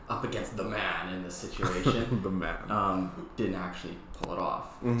going up against the man in this situation The man. didn't actually pull it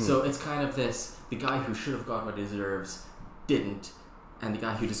off. So it's kind of this, the guy who should have got what he deserves didn't, and the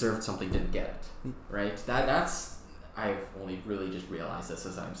guy who deserved something didn't get it, right? That's I've only really just realized this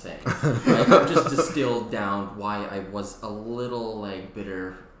as I'm saying. Right? I've just distilled down why I was a little like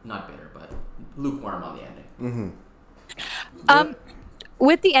not bitter, but lukewarm on the ending.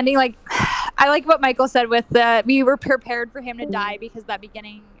 With the ending, like, I like what Michael said with the, we were prepared for him to die because that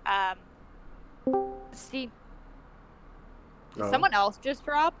beginning, someone else just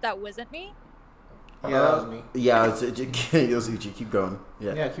dropped, that wasn't me. Yeah, that was me. Yeah, it was Uchi. Keep going.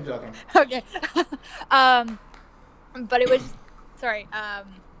 Yeah. Yeah, keep talking. Okay. But it was, sorry,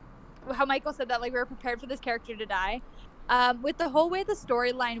 how Michael said that, like, we were prepared for this character to die. With the whole way the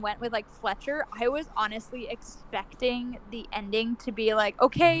storyline went with, like, Fletcher, I was honestly expecting the ending to be like,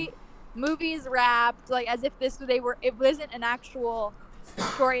 okay, movie's wrapped, like, as if it wasn't an actual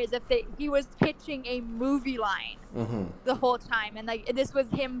story, as if he was pitching a movie line the whole time. And, like, this was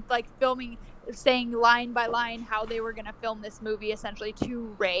him, like, saying line by line how they were going to film this movie essentially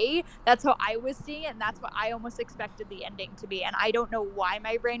to Ray. That's how I was seeing it, and that's what I almost expected the ending to be, and I don't know why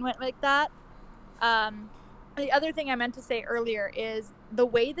my brain went like that. The other thing I meant to say earlier is the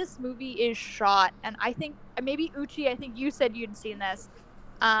way this movie is shot, and I think maybe Uchi, I think you said you'd seen this,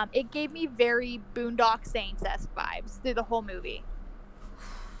 it gave me very Boondock Saints-esque vibes through the whole movie.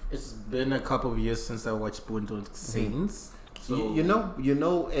 It's been a couple of years since I watched Boondock Saints. So You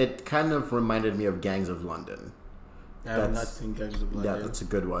know, it kind of reminded me of Gangs of London. I have not seen Gangs of London. Yeah, that's a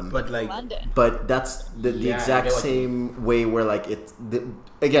good one. But like, London. But that's the Yeah, I exact get what you same way where, like,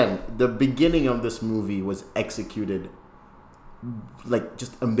 the beginning of this movie was executed, like,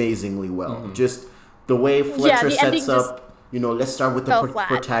 just amazingly well. Just the way Fletcher the ending sets up, let's start with the fell flat.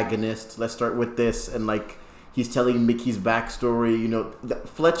 protagonist. Let's start with this. And, like, he's telling Mickey's backstory.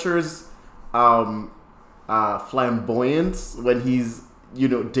 Fletcher's flamboyance when he's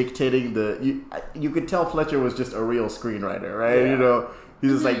dictating you could tell Fletcher was just a real screenwriter, right? Yeah.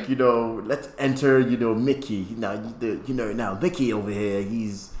 He's just like, let's enter Mickey now. Now Mickey over here,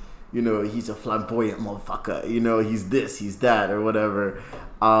 he's he's a flamboyant motherfucker, he's this, he's that, or whatever.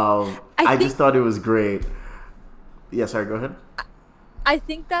 I just thought it was great. Yeah, sorry, go ahead. I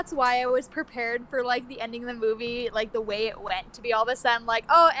think that's why I was prepared for, like, the ending of the movie, like, the way it went, to be all of a sudden, like,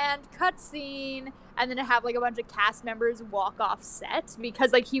 oh, and cutscene, and then to have, like, a bunch of cast members walk off set,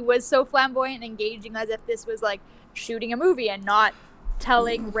 because, like, he was so flamboyant and engaging, as if this was, like, shooting a movie and not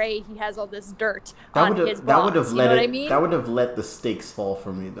telling Ray he has all this dirt on his boss. That would have you know what I mean? That would have let the stakes fall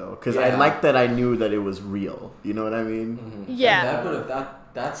for me, though, because I Yeah. liked that I knew that it was real. You know what I mean? Yeah.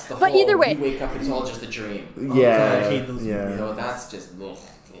 That's the But whole. either way- You wake up, it's all just a dream. Yeah, I hate those yeah, That's just. Ugh.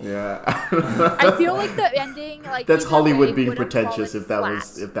 yeah. I feel like the ending, like, That's either Hollywood way being would have pretentious fallen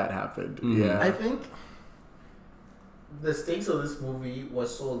if that happened. Mhm. Yeah. I think the stakes of this movie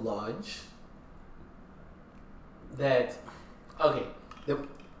was so large that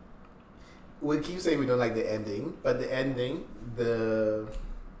we keep saying we don't like the ending, but the ending, the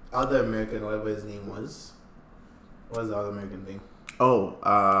other American, whatever his name was, what was the other American name? Oh,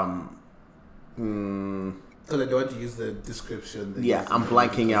 Because I don't want to use the description. yeah, I'm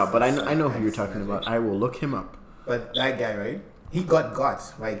blanking out, but I know who you're talking about. I will look him up. But that guy, right? He got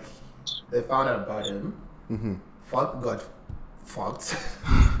like they found out about him. Mm-hmm. Fuck got fucked.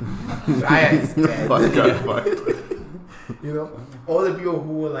 Ryan is dead. Fuck, God, fuck. All the people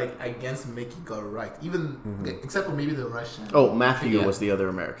who were like against Mickey got right, even except for maybe the Russian. Oh, Matthew Yeah. was the other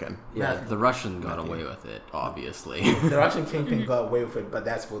American. Yeah, Matthew. the Russian got away with it, obviously. The Russian kingpin got away with it, but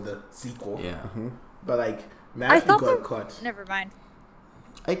that's for the sequel. Yeah. But like Matthew thought got the- caught. Never mind.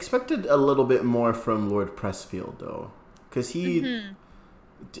 I expected a little bit more from Lord Pressfield, though, because he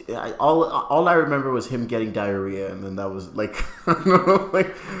All I remember was him getting diarrhea, and then that was like, I don't know,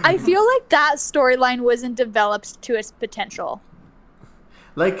 like. I feel like that storyline wasn't developed to its potential.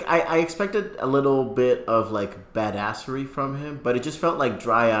 Like, I expected a little bit of, like, badassery from him, but it just felt like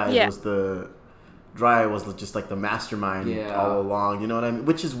Dry Eye was just, like, the mastermind all along, you know what I mean?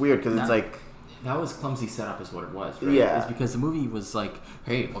 Which is weird, because it's like... That was clumsy setup is what it was, right? Yeah. It's because the movie was like,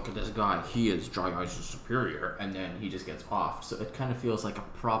 hey, look at this guy, he is Dry Eye's superior, and then he just gets off. So it kind of feels like a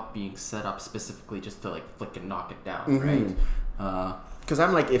prop being set up specifically just to, like, flick and knock it down, right? Because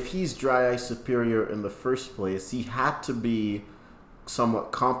I'm like, if he's Dry Eye's superior in the first place, he had to be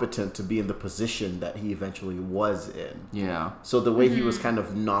somewhat competent to be in the position that he eventually was in. Yeah. So the way he was kind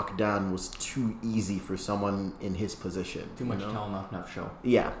of knocked down was too easy for someone in his position. Too much tell, not enough show.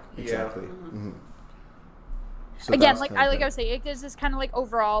 Yeah, exactly. So Again, that was like kinda I good. was saying, it just kind of like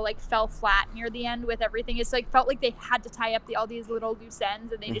overall like fell flat near the end with everything. It's like felt like they had to tie up all these little loose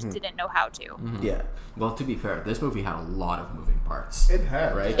ends, and they just didn't know how to. Yeah. Well, to be fair, this movie had a lot of moving parts. It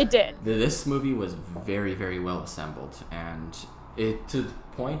had. Right? It did. This movie was very, very well assembled, and it to the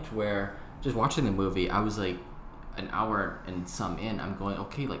point where just watching the movie, I was like, an hour and some in, I'm going,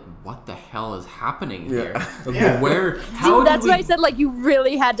 okay, like what the hell is happening here? Like, where? How? See, that's did why we... I said like you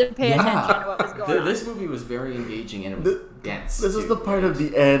really had to pay attention to what was going on. This movie was very engaging and it was dense. This is too, the part right? of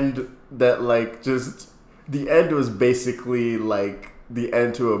the end that, like, just... The end was basically, like, the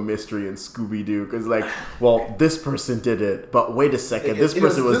end to a mystery in Scooby-Doo. Because, like, well, this person did it, but wait a second. This It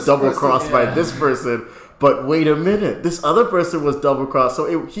was person was this double-crossed person, by this person. But wait a minute. This other person was double-crossed.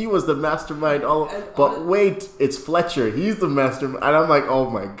 So he was the mastermind. But wait, it's Fletcher. He's the mastermind. And I'm like, oh,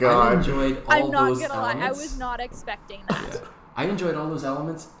 my I God. enjoyed all I'm not those gonna lie, I elements. was not expecting that. I enjoyed all those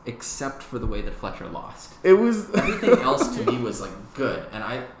elements except for the way that Fletcher lost. It was... Everything else to me was like good, and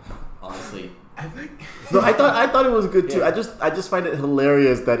I honestly I think. No, I thought it was good too. Yeah. I just find it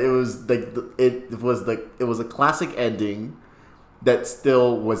hilarious that it was like it was a classic ending that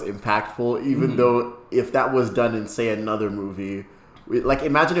still was impactful, even though if that was done in, say, another movie, like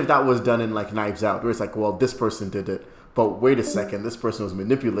imagine if that was done in like Knives Out, where it's like, well, this person did it, but wait a second, this person was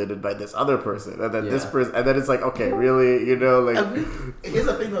manipulated by this other person, and then this person, and then it's like, okay, really, you know, like. I think, here's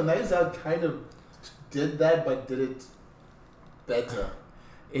the thing though, Knives Out kind of did that, but did it better.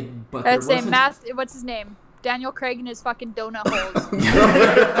 But there I'd say wasn't- what's his name? Daniel Craig and his fucking donut holes.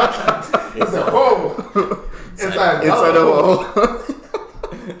 It's a hole inside Inside of a hole.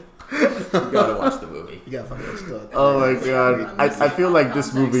 You gotta watch the movie. You gotta fucking watch that. Oh my god! I feel like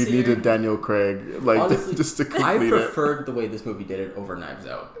this movie Context here. needed Daniel Craig, like Honestly, just to I complete it. preferred the way this movie did it over Knives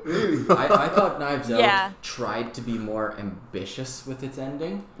Out. Really? I thought Knives Out Yeah. tried to be more ambitious with its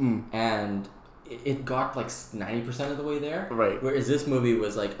ending, and it got like 90% of the way there. Right. Whereas this movie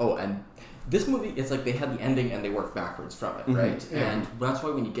was like, oh, and this movie, it's like they had the ending and they worked backwards from it, right? Yeah. And that's why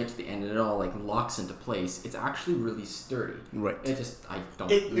when you get to the end and it all like locks into place, it's actually really sturdy. Right. It just, I don't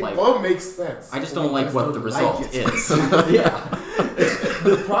It like. all makes sense. I just don't like just what don't the like result it. is. Yeah.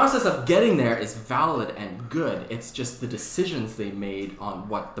 The process of getting there is valid and good. It's just the decisions they made on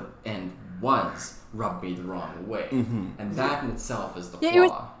what the end was rubbed me the wrong way. And that in itself is the Yeah, it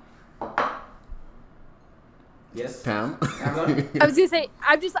was- flaw. Yes. Pam. I was gonna say,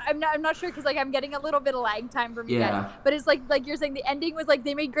 I'm not sure because like I'm getting a little bit of lag time from you Yeah. guys. But it's like you're saying the ending was like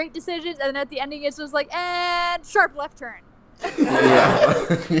they made great decisions, and then at the ending it's just like and sharp left turn. Yeah.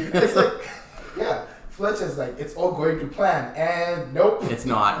 It's like, yeah, Fletcher's like, it's all going to plan, and nope. It's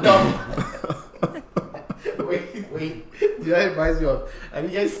not. Wait. That reminds me of. Have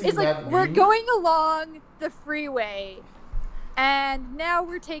you guys seen It's like that we're meme? going along the freeway, and now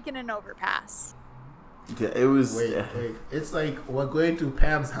we're taking an overpass. Yeah, it was. Wait. It's like we're going to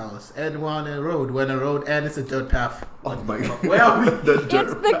Pam's house, and we're on a road. We're on a road, and it's a dirt path. Oh my god. Where are we? The It's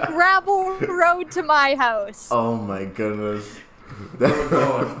dirt the path. gravel road to my house. Oh my goodness. We're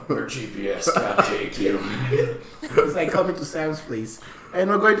going where GPS can't take you. It's like coming to Sam's place, and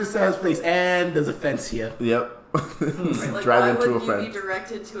we're going to Sam's place, and there's a fence here. Yep. Like, Drive why into a would you be fence.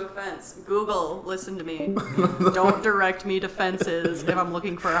 directed to a fence? Google, listen to me. Don't direct me to fences if I'm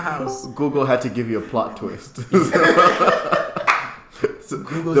looking for a house. Google had to give you a plot twist. So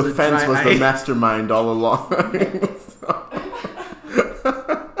Google's the a fence dry was eye. the mastermind all along.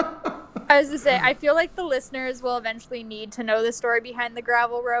 I was to say, I feel like the listeners will eventually need to know the story behind the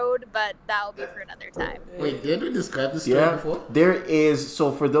gravel road, but that'll be for another time. Wait, did we describe this story Yeah, before? there is.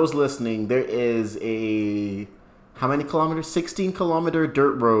 So for those listening, there is a how many kilometers? 16-kilometer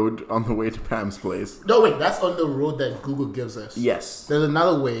dirt road on the way to Pam's place. No, wait, that's on the road that Google gives us. Yes. There's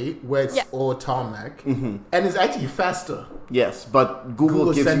another way where it's Yeah. all tarmac, and it's actually faster. Yes, but Google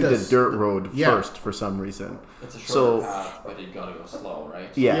Google gives sent you the us- dirt road Yeah. first for some reason. It's a shorter So- path, but you gotta go slow, right?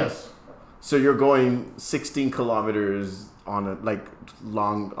 Yeah. Yes. So you're going 16 kilometers on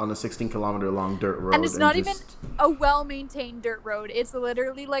a 16-kilometer long dirt road. And it's not even just- a well-maintained dirt road. It's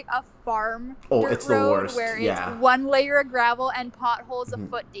literally like a farm Oh, dirt it's the road worst, where yeah. it's one layer of gravel and potholes a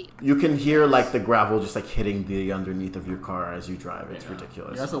foot deep. You can hear like the gravel just like hitting the underneath of your car as you drive. It's Yeah.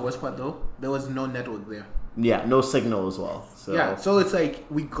 ridiculous. That's the worst part, though. There was no network there. Yeah, no signal as well. So Yeah, so it's like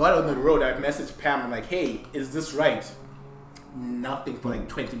we got on the road. I messaged Pam. I'm like, "Hey, is this right?" Nothing for like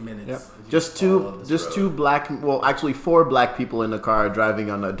 20 minutes. Yep. Just two black, well, actually 4 black people in a car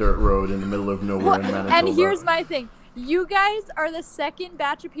driving on a dirt road in the middle of nowhere in Manitoba. And here's my thing. You guys are the second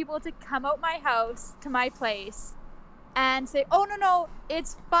batch of people to come out my house to my place and say, "Oh no,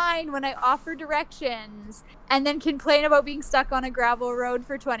 it's fine," when I offer directions, and then complain about being stuck on a gravel road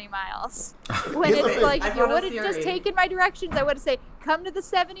for 20 miles. When Here's the it's thing. like, I've you got a would have just theory. taken my directions. I would have said, "Come to the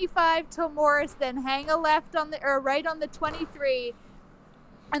 75 till Morris, then hang a left on the, or right on the 23,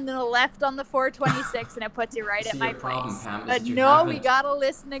 and then a left on the 426, and it puts you right See, at my your problem, place." Pam, is But you no, we haven't- gotta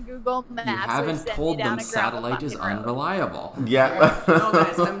listen to Google Maps. You or haven't send me told down them a gravel satellite is fucking road. unreliable. Yeah. No,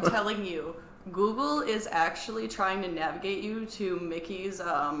 guys, I'm telling you, Google is actually trying to navigate you to Mickey's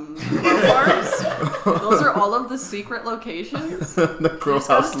bars. Those are all of the secret locations. The Crow just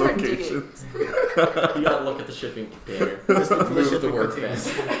gotta House start digging. locations. You gotta look at the shipping container. Just look for the Move the shipping word container.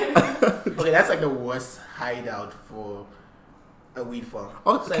 fence. Okay, that's like the worst hideout for a weed farm.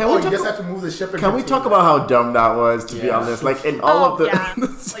 Oh, It's like, can we you talk just ab- have to move the shipping Can we talk container. about how dumb that was? To be Yeah. honest, like in all Oh, of the, yeah.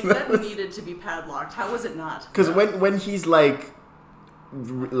 Like that needed to be padlocked. How was it not? because when he's like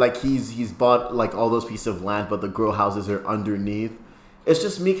he's bought like all those pieces of land, but the grow houses are underneath. It's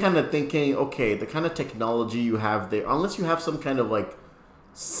just me kind of thinking, okay, the kind of technology you have there, unless you have some kind of like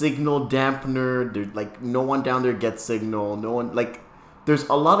signal dampener, like no one down there gets signal, no one like. There's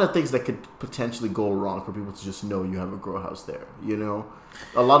a lot of things that could potentially go wrong for people to just know you have a grow house there. You know,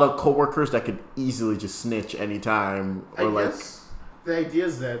 a lot of coworkers that could easily just snitch anytime, I or like. guess the idea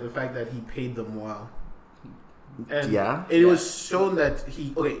is that the fact that he paid them well. And Yeah. it was shown that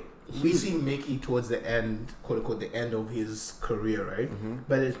we see Mickey towards the end, quote unquote, the end of his career, right? Mm-hmm.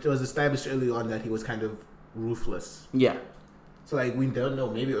 But it was established early on that he was kind of ruthless. Yeah. So like we don't know,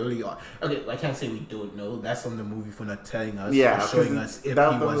 maybe early on. Okay, I can't say we don't know. That's from the movie for not telling us, Yeah, or showing 'cause us if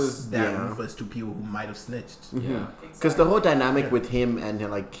that he was- was that yeah. ruthless to people who might have snitched. Yeah. Because the whole dynamic with him and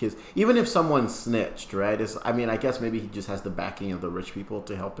like his, even if someone snitched, right? Is I mean, I guess maybe he just has the backing of the rich people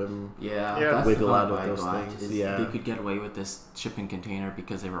to help him. Yeah, Yeah. that's Wiggle the out vibe of I those got, things, is yeah. They could get away with this shipping container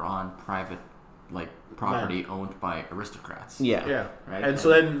because they were on private, like, property owned by aristocrats. Yeah. Yeah. Right. And so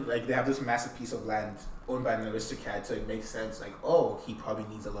then like they have this massive piece of land owned by an aristocrat, so it makes sense like, oh, he probably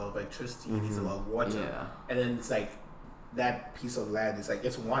needs a lot of electricity, he needs a lot of water. Yeah. And then it's like that piece of land is like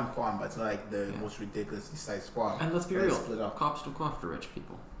it's one farm, but it's not like the Yeah. most ridiculously sized farm. And let's be But it's real, split up. cops don't go after rich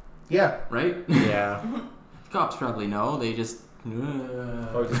people, Yeah. right? Yeah. Cops probably know. They just.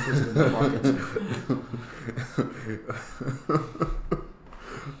 Or just puts it in the pocket.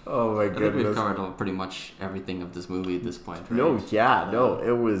 Oh my I think we've goodness. covered pretty much everything of this movie at this point, right? No, yeah, no,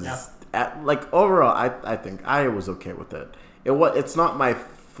 it was Yeah. like overall. I think I was okay with it. It's not my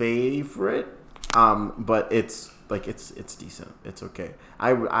favorite, but it's like it's decent. It's okay.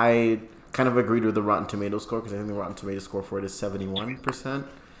 I kind of agreed with the Rotten Tomatoes score because I think the Rotten Tomatoes score for it is 71%,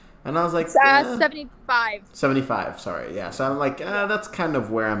 and I was like It's, 75. 75. Sorry, yeah. So I'm like, that's kind of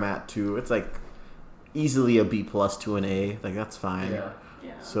where I'm at too. It's like easily a B plus to an A. Like that's fine. Yeah.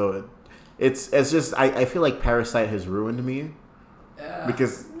 Yeah. So it's just I feel like Parasite has ruined me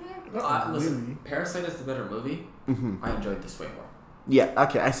because Listen, Parasite is the better movie. Mm-hmm. I enjoyed this way more. yeah,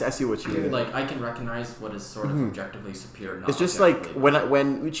 okay, I see what you mean. Like, I can recognize what is sort of objectively superior. Not It's just like objectively.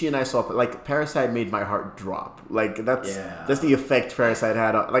 when Uchi and I saw like Parasite made my heart drop. Like that's Yeah. the effect Parasite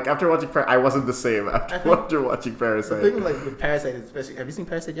had. Like after watching I wasn't the same after watching The Parasite. thing like with Parasite, especially, have you seen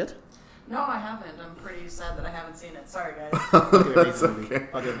Parasite yet? No, I haven't. I'm pretty sad that I haven't seen it. Sorry, guys. Fucking That's amazing movie. okay.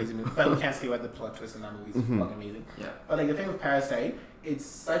 Fucking amazing movie. But we can't see what the plot twist in that movie is. Fucking amazing. Yeah. But like the thing with Parasite, it's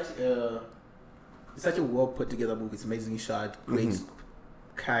such a well put together movie. It's amazingly shot, great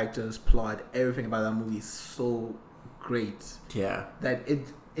characters, plot, everything about that movie is so great Yeah. that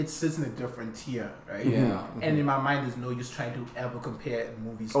it sits in a different tier, right? Yeah. And in my mind, there's no use trying to ever compare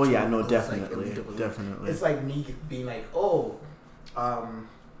movies. Oh to yeah, no, those, like, definitely, elite of elite. definitely. It's like me being like, oh,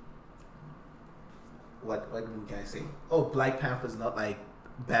 what movie can I say? Oh, Black Panther's not like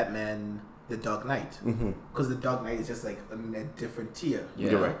Batman: The Dark Knight, because The Dark Knight is just like a different tier.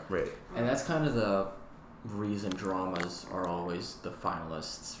 Yeah. You're right. And that's kind of the reason dramas are always the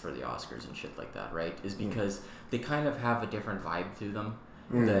finalists for the Oscars and shit like that, right? Is because they kind of have a different vibe to them.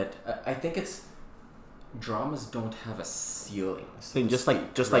 That I think it's dramas don't have a ceiling. So Thing, just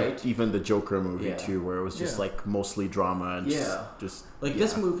like right? even the Joker movie Yeah. too, where it was just Yeah. like mostly drama and just like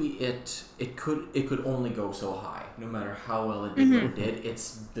this movie, it could only go so high, no matter how well it did what it did.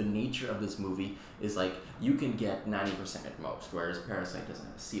 It's the nature of this movie is like you can get 90% at most, whereas Parasite doesn't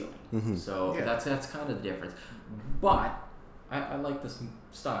have a ceiling. So Yeah. that's kind of the difference. But I like this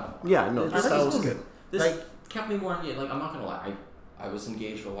style. Yeah, no, This the style was was good. This Like- kept me more engaged. Like I'm not gonna lie, I was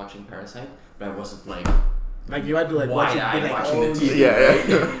engaged while watching Parasite, but I wasn't like Like you had to like watch it, wide-eyed be like, watching oh, the TV.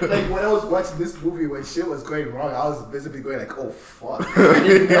 Yeah. Like when I was watching this movie, when shit was going wrong, I was visibly going like, "Oh fuck!" I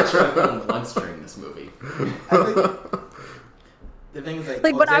didn't watch my phone once during this movie. I think the thing is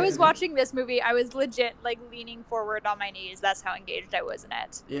Like when I was objectively- watching this movie, I was legit like leaning forward on my knees. That's how engaged I was in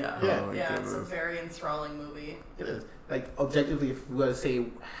it. Yeah. Yeah. Oh, Yeah, it's a goodness. very enthralling movie. It is like objectively, if we were to say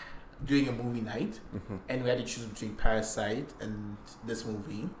doing a movie night, and we had to choose between Parasite and this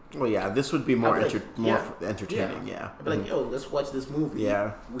movie, Well, yeah, this would be more I'd be like, entertaining. Yeah. I'd be like, "Yo, let's watch this movie."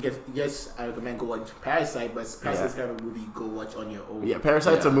 Yeah. We get yes, I recommend go watch Parasite, but Parasite's kind of a movie you go watch on your own. Yeah,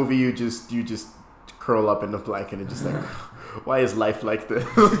 Parasite's Yeah. a movie you just curl up in the blanket and just like, why is life like this?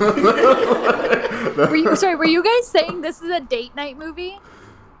 Were you guys saying this is a date night movie?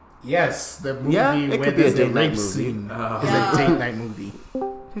 Yes, the movie Yeah, it where could be a there's date a night rape movie. scene Oh. is Yeah. a date night movie.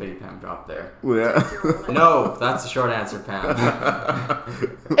 Pity Pam dropped there. Yeah. No, that's the short answer, Pam.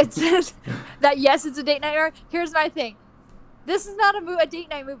 It says that yes, it's a date night. Or here's my thing: this is not a date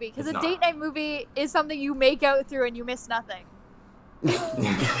night movie because It's a not. date night movie is something you make out through and you miss nothing.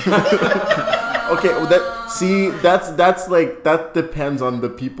 Okay, well that's like that depends on the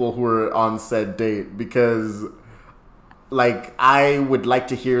people who are on said date, because like I would like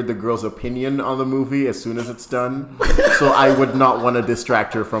to hear the girl's opinion on the movie as soon as it's done, so I would not want to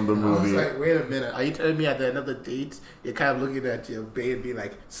distract her from the I was movie. like, wait a minute, are you telling me at the end of the date you're kind of looking at your babe and being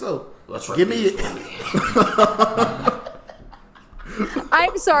like, so Let's give review me this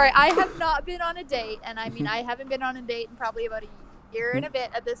I'm sorry, I have not been on a date, and I mean I haven't been on a date in probably about a year and a bit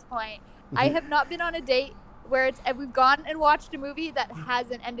at this point. I have not been on a date where we've gone and watched a movie that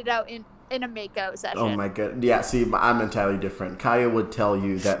hasn't ended out in a makeout session. Oh my god. Yeah, see, I'm entirely different. Kaya would tell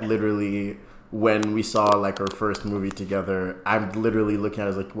you that literally when we saw like our first movie together, I'm literally looking at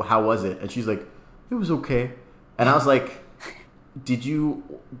it like, well, how was it? And she's like, it was okay. And I was like, did you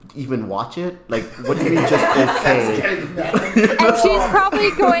even watch it? Like, what do you mean just okay? And she's probably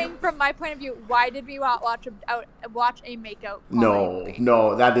going from my point of view. Why did we not watch a makeout? No, movie?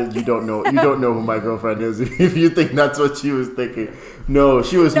 no, that is, you don't know who my girlfriend is if you think that's what she was thinking. No,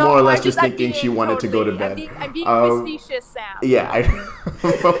 she was No, more or less I'm just I'm thinking she being wanted to go to totally- bed. I'm being facetious, Sam. Yeah,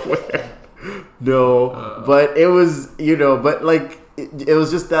 I'm aware. No, but it was, but like it was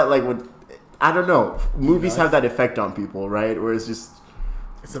just that like when I don't know, movies have that effect on people, right? Where it's just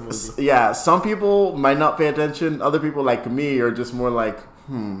It's a movie. yeah, some people might not pay attention. Other people like me are just more like,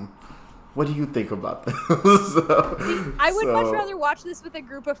 what do you think about this? I would much So- rather watch this with a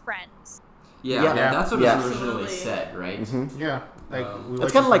group of friends. Yeah, Yeah. that's what Yeah. was originally Absolutely. said, right? Yeah, like we It's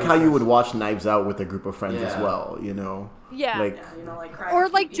watch kind of this like how movie you would first. watch Knives Out with a group of friends as Yeah. well, Yeah. Like, Yeah, like crack Or a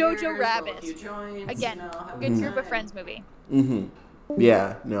few like Jojo beers, roll Rabbit. a few joints, Again, have a good group time. of friends movie.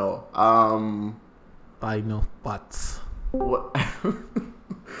 yeah, no. Final thoughts. What? I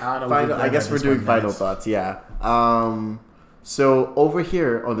don't know, Final, I guess we're doing final next. thoughts. Yeah. So over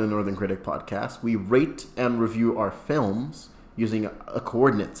here on the Northern Critic podcast, we rate and review our films using a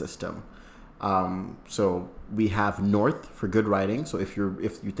coordinate system. So we have north for good writing. So if you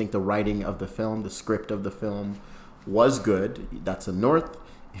think the writing of the film, the script of the film was good, that's a north.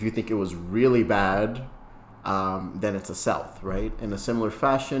 If you think it was really bad, then it's a south, right? In a similar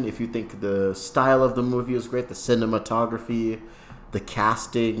fashion, if you think the style of the movie was great, the cinematography, the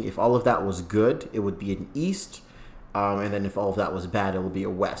casting, if all of that was good, it would be an east. And then if all of that was bad, it would be a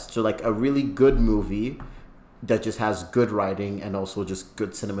west. So like a really good movie that just has good writing and also just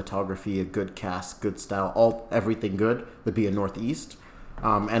good cinematography, a good cast, good style, everything good would be a northeast.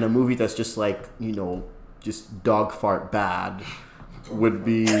 And a movie that's just like, just dog fart bad would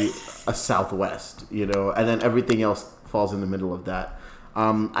be a southwest, and then everything else falls in the middle of that.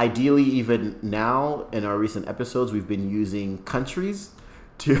 Ideally, even now in our recent episodes, we've been using countries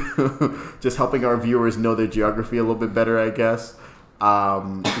to just helping our viewers know their geography a little bit better, I guess.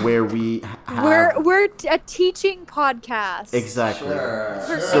 Where we have We're a teaching podcast. exactly. Sure.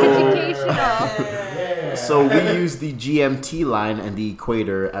 We're So- educational. So we use the GMT line and the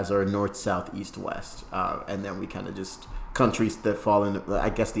equator as our north, south, east, west, and then we kind of just countries that fall in. I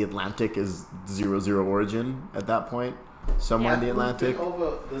guess the Atlantic is 0 origin at that point, somewhere in the Atlantic. We've been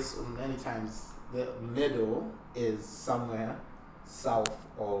over this many times. The middle is somewhere south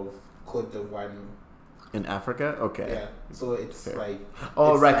of Côte d'Ivoire. In Africa, okay. Yeah, so it's Fair. like.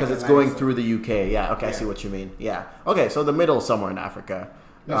 Oh, right, because it's going Atlantic. through the UK. Yeah, okay, I see Yeah. what you mean. Yeah, okay, so the middle somewhere in Africa.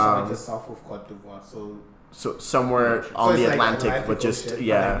 No, somewhere just south of Côte d'Ivoire. So somewhere So on it's the like Atlantic, but just Ocean,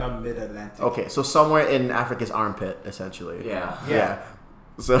 yeah. but like not mid-Atlantic. Okay, so somewhere in Africa's armpit, essentially. Yeah. Yeah.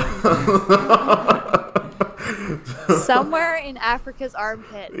 So Somewhere in Africa's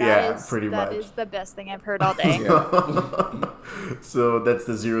armpit. Yeah, pretty much. That is the best thing I've heard all day. so that's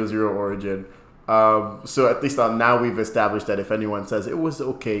the 0 origin. So at least now we've established that if anyone says it was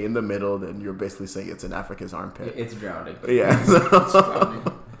okay in the middle, then you're basically saying it's in Africa's armpit. It's drowning. Yeah.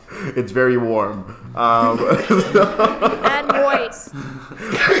 It's very warm. And moist.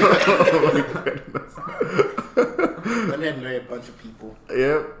 Oh my goodness. Let me annoy a bunch of people.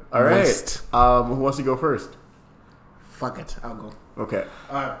 Yep. All right. Moist. Who wants to go first? Fuck it, I'll go. Okay.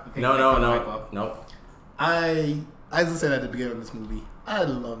 No. As I said at the beginning of this movie, I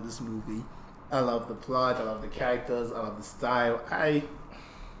love this movie. I love the plot. I love the characters. I love the style.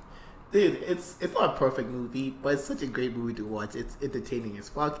 Dude, it's not a perfect movie, but it's such a great movie to watch. It's entertaining as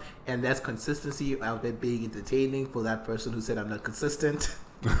fuck, and that's consistency of it being entertaining for that person who said I'm not consistent.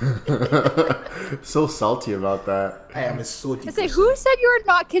 So salty about that. I am a salty I say, person. who said you're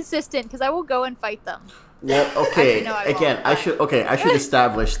not consistent? Because I will go and fight them. Well, okay. Actually, no, I won't, Again, I should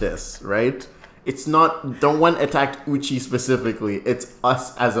establish this, right? It's not. Don't want to attack Uchi specifically. It's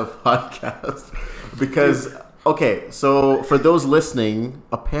us as a podcast, because okay. So for those listening,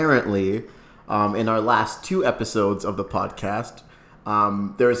 apparently, in our last 2 episodes of the podcast,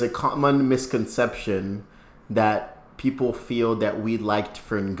 there is a common misconception that people feel that we liked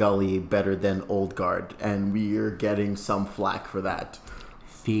Ferngully better than Old Guard, and we are getting some flack for that.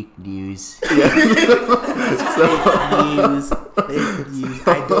 Fake news. Fake news.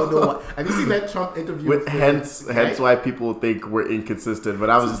 I don't know what. Have you seen that Trump interview? With, hence why people think we're inconsistent.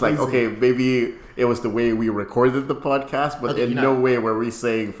 But I was just like, okay, maybe it was the way we recorded the podcast, but Okay, in no way were we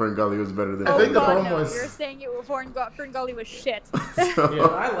saying Ferngully was better than I Oh think the god, problem no. was- You're saying it before Ferngully was shit. When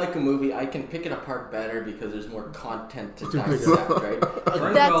I like a movie, I can pick it apart better because there's more content to dissect, right?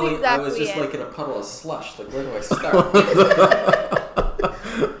 Ferngully, That's I was exactly just it. like in a puddle of slush. Like, where do I start?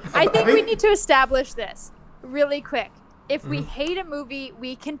 I think we need to establish this really quick. If we hate a movie,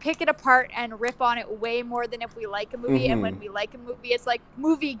 we can pick it apart and rip on it way more than if we like a movie. And when we like a movie, it's like,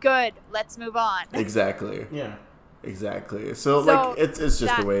 movie good, let's move on. Exactly. Yeah. Exactly. So So like it's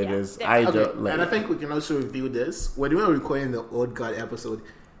just the way it yeah, is. there. I Okay, don't like. and I think we can also review this. When we were recording the Old God episode,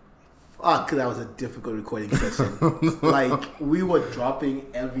 fuck, that was a difficult recording session. Like, we were dropping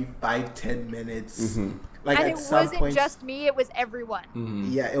every 5-10 minutes. Like, And at it some wasn't point, just me, it was everyone.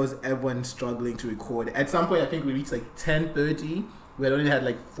 yeah, it was everyone struggling to record. At some point, I think we reached like 10:30. We had only had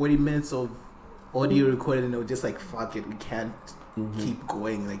like 40 minutes of audio recorded, and they were just like, fuck it, we can't keep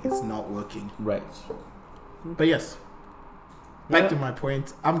going. Like, it's not working. right. But yes, back to my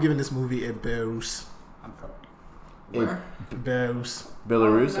point. I'm giving this movie a Belarus. Where? Belarus.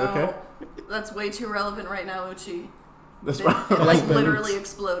 Belarus. Oh, no. Okay. That's way too relevant right now, Uchi. That's It, right. it like like literally Beirut.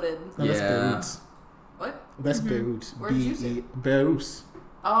 exploded. No, that's Yeah. Beirut. What? That's Beirut. Where did you say? Belarus.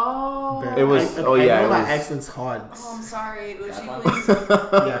 Oh. Beirut. It was- I oh, know yeah, it my was- accent's hard. Oh, I'm sorry, Uchi, That please.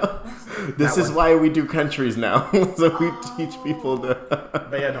 Yeah. This That is one. why we do countries now, so we teach people to.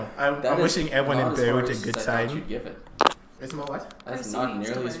 But yeah, no. I'm That is wishing everyone in not as far Beirut a east good as I thought time. you'd give it. It's more what? That's Chrissy not needs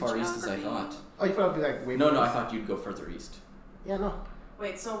to nearly as learn far east as I geography. thought. Oh, you thought it'd be like way No, more. I thought you'd go further east. Yeah, no.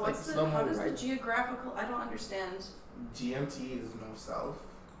 Wait, so what's Like the, slow how mo, does right? the geographical, I don't understand. GMT is north south,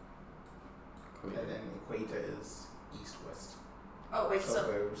 Cool. and then equator is east west. Oh, wait, So so,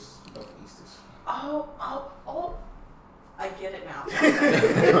 Belarus northeast is. oh. I get it now.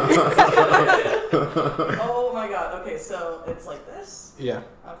 Oh my god, okay, so it's like this? Yeah.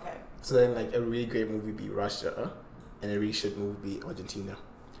 Okay. So then, like, a really great movie would be Russia, and a really shit movie would be Argentina.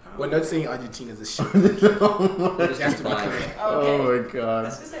 We're not saying Argentina is a shit movie. Just Just to be define clear. it. Okay. Oh my I was god.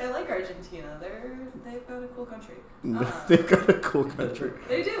 gonna say, I like Argentina. They've got a cool country. They've got a cool country.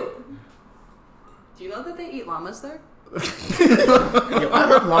 They do. Do you know that they eat llamas there? Yo, I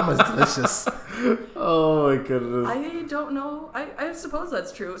heard llama's delicious. Oh my goodness. I don't know. I suppose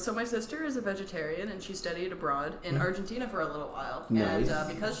that's true. So my sister is a vegetarian and she studied abroad in Argentina for a little while. Nice.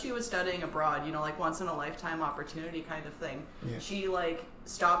 And because she was studying abroad, you know, like once in a lifetime opportunity kind of thing, Yeah. she like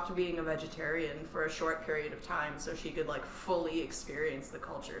stopped being a vegetarian for a short period of time so she could like fully experience the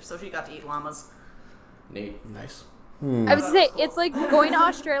culture. So she got to eat llamas. Nate. Nice. I would say it's like going to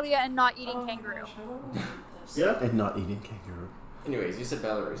Australia and not eating kangaroo. Yeah. And not eating kangaroo. Anyways, you said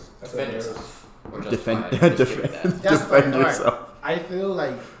Belarus. That's Defend Belarus. yourself. Or Defend, justify it. Just give it defend, that. That's defend fine. Alright. yourself. I feel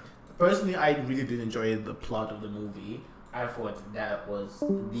like, personally, I really did enjoy the plot of the movie. I thought that was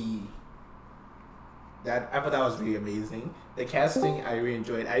I thought that was really amazing. The casting, I really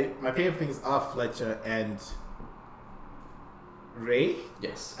enjoyed. My favorite things are Fletcher and Ray.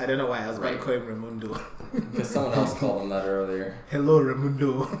 Yes. I don't know why I was about to Ray. call him Raimundo. Because someone else called him that earlier. Hello,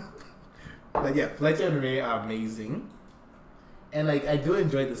 Raimundo. But yeah, Fletcher and Ray are amazing. And like, I do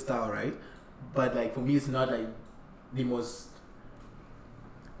enjoy the style, right? But like, for me, it's not like the most.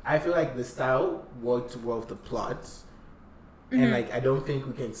 I feel like the style worked well with the plot. And like, I don't think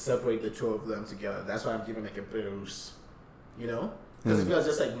we can separate the two of them together. That's why I'm giving like a Belarus, you know? Because if it was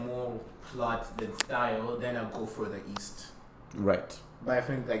just like more plot than style, then I'll go further east. Right. But I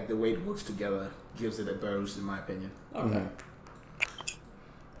think like the way it works together gives it a Belarus, in my opinion. Okay.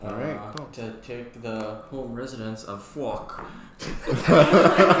 Alright, cool. To take the home residence of Fuck.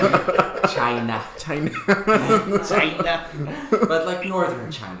 China. China. China. But like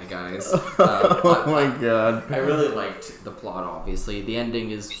northern China, guys. Oh my god. I really liked the plot. Obviously, the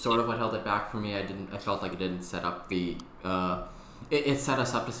ending is sort of what held it back for me. I felt like it didn't set up the. It set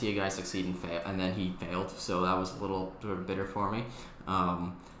us up to see a guy succeed and fail, and then he failed. So that was a little sort of bitter for me.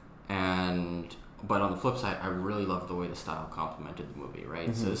 But on the flip side, I really loved the way the style complemented the movie, right?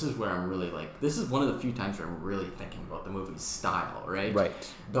 Mm-hmm. So this is where I'm really like, this is one of the few times where I'm really thinking about the movie's style, right? Right.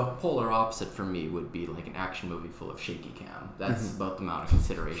 The polar opposite for me would be like an action movie full of shaky cam. That's Mm-hmm. about the amount of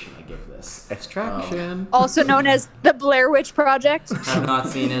consideration I give this. Extraction. Also known as the Blair Witch Project. Have not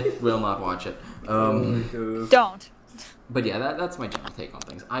seen it, will not watch it. Don't. But yeah, that's my general take on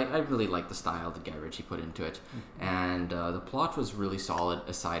things. I really like the style that Guy Ritchie put into it, and the plot was really solid.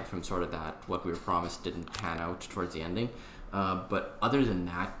 Aside from sort of that, what we were promised didn't pan out towards the ending, but other than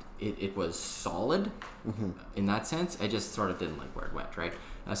that, it was solid in that sense. I just sort of didn't like where it went, right?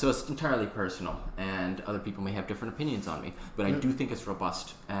 So it's entirely personal, and other people may have different opinions on me, but I do think it's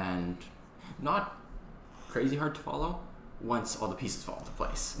robust and not crazy hard to follow once all the pieces fall into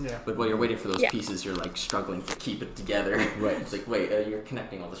place. Yeah. But while you're waiting for those Yeah. pieces, you're like struggling to keep it together. Right. It's like, wait, you're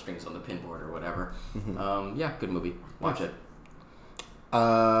connecting all the strings on the pinboard or whatever. Yeah, good movie. Watch it.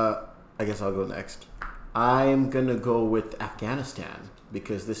 I guess I'll go next. I'm gonna go with Afghanistan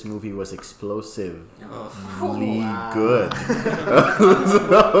because this movie was explosively good.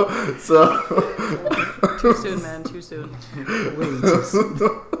 so Too soon, man. Too soon.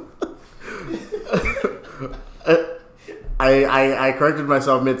 I corrected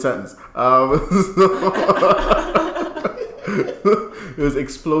myself mid-sentence. It was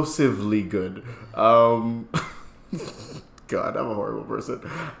explosively good. God, I'm a horrible person.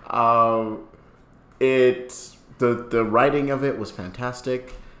 The writing of it was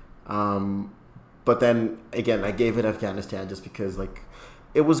fantastic. But then again, I gave it Afghanistan just because like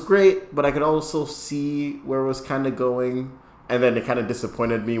it was great, but I could also see where it was kind of going. And then it kind of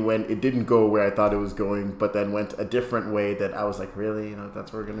disappointed me when it didn't go where I thought it was going, but then went a different way that I was like, really? You know,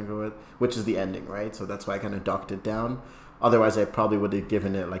 that's where we're going to go with? Which is the ending, right? So that's why I kind of docked it down. Otherwise, I probably would have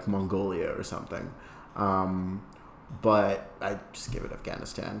given it like Mongolia or something. But I just gave it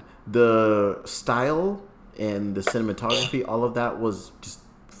Afghanistan. The style and the cinematography, all of that was just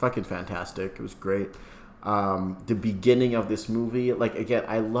fucking fantastic. It was great. The beginning of this movie, like, again,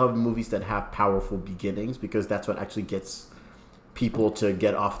 I love movies that have powerful beginnings because that's what actually gets people to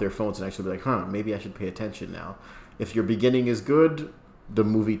get off their phones and actually be like, maybe I should pay attention now. If your beginning is good, the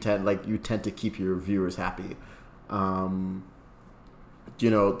movie you tend to keep your viewers happy. You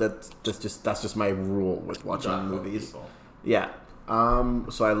know, that's just my rule with watching movies. People. Yeah.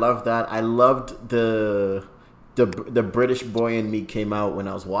 So I loved that. I loved the British boy in me came out when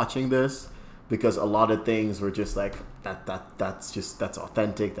I was watching this because a lot of things were just like that's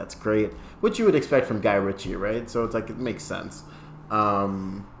authentic, that's great, which you would expect from Guy Ritchie, right? So it's like it makes sense.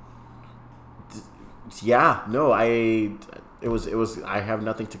 Yeah, no, I have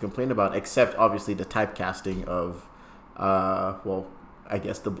nothing to complain about except obviously the typecasting of I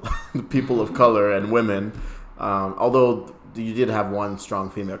guess the people of color and women. Although you did have one strong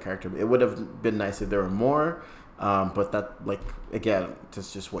female character, it would have been nice if there were more. But that, like, again,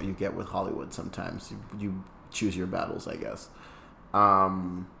 that's just what you get with Hollywood sometimes. You choose your battles, I guess.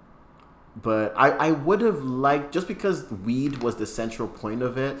 But I would have liked, just because weed was the central point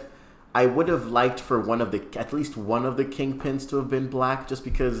of it, I would have liked for at least one of the kingpins to have been black, just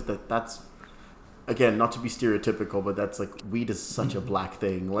because that's again, not to be stereotypical, but that's like weed is such a black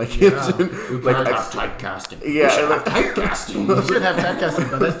thing. Like, Yeah. like typecasting. Yeah, We should like- have typecasting. We should have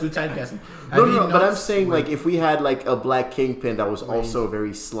typecasting, but let's do typecasting. no, but I'm saying like if we had like a black kingpin that was also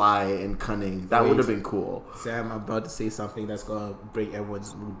very sly and cunning, that would have been cool. Sam, I'm about to say something that's gonna break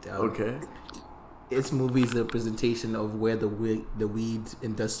everyone's mood down. Okay. This movie is a representation of where the weed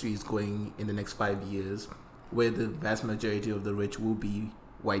industry is going in the next 5 years, where the vast majority of the rich will be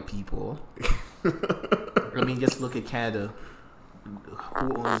white people. I mean, just look at Canada.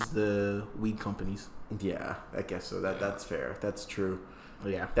 Who owns the weed companies? Yeah, I guess so. That's fair. That's true.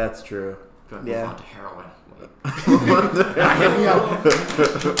 Yeah. That's true. Move Yeah. on to heroin. Wait.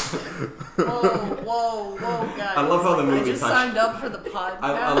 Whoa, guys! I love how the I movie just touched- signed up for the podcast.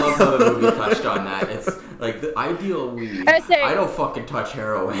 I love how the movie touched on that. It's like the ideal weed. I say- I don't fucking touch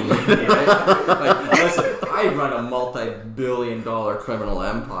heroin. Right? Like, listen, I run a multi-billion-dollar criminal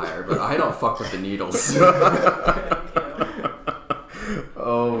empire, but I don't fuck with the needles.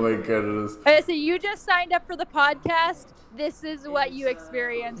 Oh my goodness. Okay, so you just signed up for the podcast. This is what you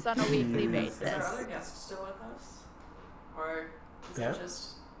experience on a weekly Is there basis. other guests still with us, or is Yeah. it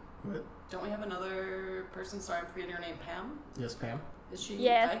just? What? Don't we have another person? Sorry, I'm forgetting her name. Pam. Yes, Pam. Is she?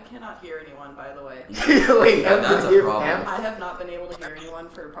 Yes. I cannot hear anyone, by the way. Wait, Yeah, that's a problem. I have not been able to hear anyone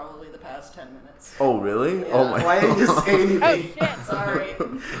for probably the past 10 minutes. Oh really? Yeah. Oh my. Why didn't you say Oh anything? shit! Sorry.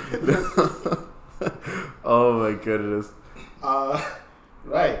 Oh my goodness.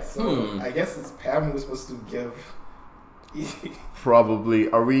 Right. So Hmm. I guess it's Pam who's supposed to give. Probably.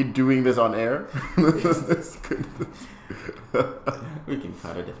 Are we doing this on air? Is this good? We can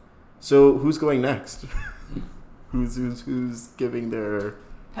cut it. So who's going next? Who's giving their?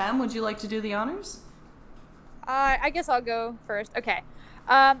 Pam, would you like to do the honors? I guess I'll go first. Okay.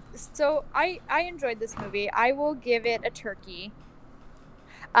 So I enjoyed this movie. I will give it a turkey.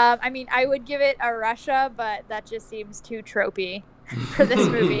 I mean, I would give it a Russia, but that just seems too tropey for this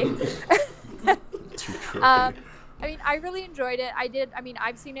movie. Too tropey. I mean, I really enjoyed it.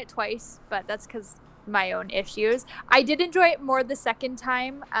 I've seen it twice, but that's because my own issues. I did enjoy it more the second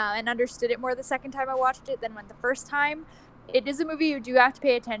time and understood it more the second time I watched it than when the first time. It is a movie you do have to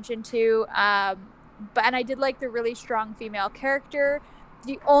pay attention to, and I did like the really strong female character.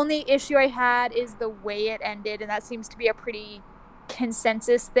 The only issue I had is the way it ended, and that seems to be a pretty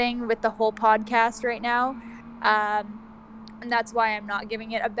consensus thing with the whole podcast right now. And that's why I'm not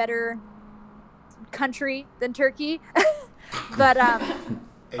giving it a better country than Turkey. But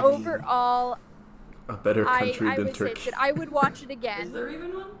overall, A better country I than would say Turkey. that I would watch it Is again. there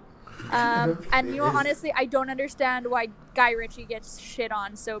even one? And you know, honestly, I don't understand why Guy Ritchie gets shit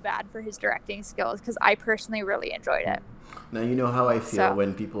on so bad for his directing skills, because I personally really enjoyed it. Now you know how I feel So-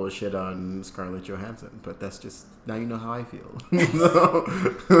 when people shit on Scarlett Johansson, but that's just now you know how I feel.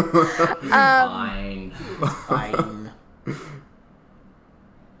 Fine. Fine.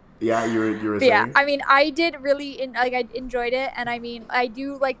 Yeah, you were But yeah, saying. I mean, I did really I enjoyed it, and I mean, I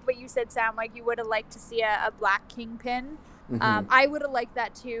do like what you said, Sam. Like, you would have liked to see a black kingpin. Mhm. I would have liked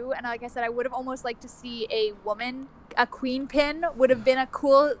that too, and like I said, I would have almost liked to see a woman, a queen pin would have been a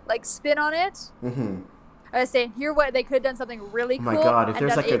cool like spin on it. Mhm. I was saying here, what they could have done something really Oh cool. my god, if and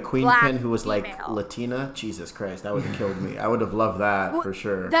there's done like a queen black pin who was like female. Latina, Jesus Christ, that would have killed me. I would have loved that Well, for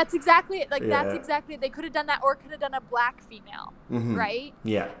sure. That's exactly it. Like that's Yeah. exactly they could have done that, or could have done a black female, Mhm. right?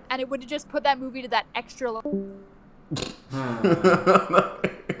 Yeah. And it would have just put that movie to that extra.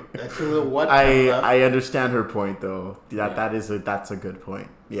 Actually, what? I understand her point though. Yeah. That's a good point.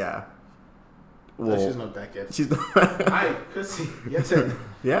 Yeah. Well, Well, she's not back yet. she's Hi, Chrissy. Your turn.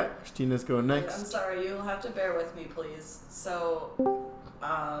 yeah. Christina's going I'm next. sorry, you'll have to bear with me, please. So,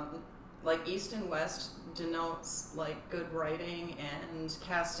 like East and West denotes like good writing and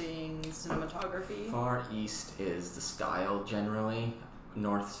casting, cinematography. Far east is the style generally.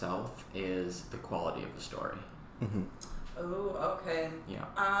 North south is the quality of the story. Mhm. Oh, okay. Yeah.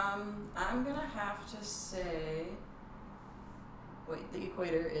 I'm gonna have to say. Wait, the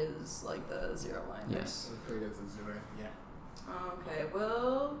equator is like the 0 line. right? Yes. Yeah. Okay,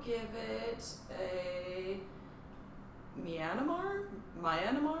 we'll give it a Myanmar?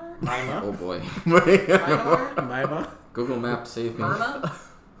 Myanmar? Oh boy. Myanmar? Myanmar? Google Maps save me. Burma?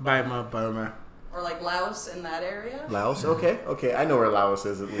 Burma. Or like Laos in that area? Laos. Okay. I know where Laos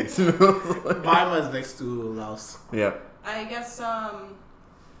is at least. Myanmar is next to Laos. Yeah. I guess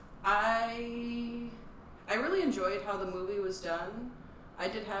I really enjoyed how the movie was done. I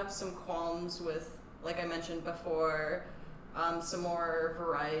did have some qualms with, like I mentioned before, some more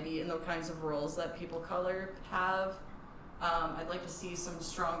variety in the kinds of roles that people of color have. I'd like to see some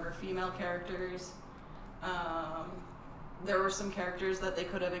stronger female characters. there were some characters that they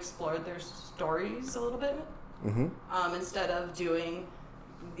could have explored their stories a little bit. Instead of doing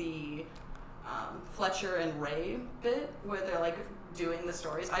the Fletcher and Ray bit where they're like doing the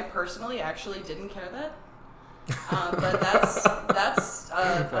stories. I personally actually didn't care that. But that's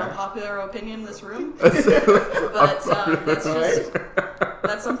an unpopular opinion in this room. But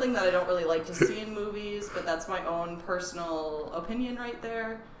that's something that I don't really like to see in movies, but that's my own personal opinion right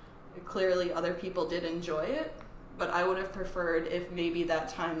there. Clearly other people did enjoy it, but I would have preferred if maybe that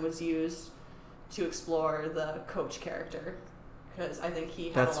time was used to explore the coach character, because I think he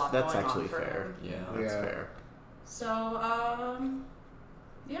had a lot That's going actually on for fair. him. Yeah. That's Yeah. fair. So,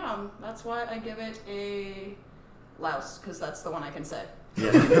 yeah, that's why I give it a louse, because that's the one I can say.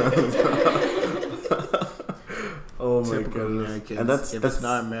 Yeah. Oh my Typical goodness. Americans. And that's if it's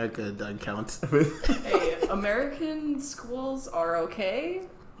not America, it doesn't count. Hey, American schools are okay,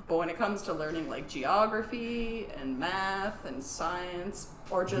 but when it comes to learning like geography and math and science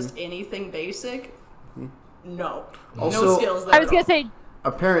or just anything basic, no. Also- no skills there. I was gonna say,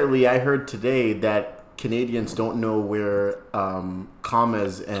 Apparently, I heard today that Canadians don't know where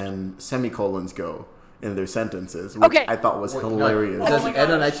commas and semicolons go in their sentences, which Okay. I thought was Wait, hilarious. Oh Does my Ed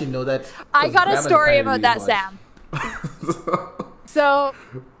don't gosh. actually know that? I got a Grandma's story kinda about that, really Sam. So,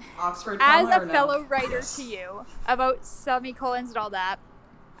 Oxford as comma a or no? fellow writer to you about semicolons and all that,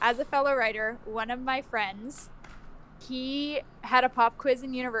 as a fellow writer, one of my friends, he had a pop quiz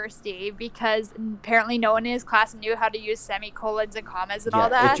in university because apparently no one in his class knew how to use semicolons and commas and all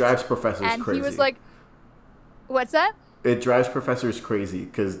that. It drives professors and crazy. he was like, "What's that?" It drives professors crazy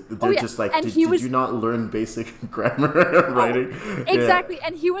because they're yeah, just like, and did he was- you not learn basic grammar and writing? Yeah. Exactly.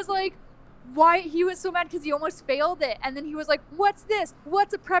 And he was like, why? He was so mad because he almost failed it. And then he was like, what's this?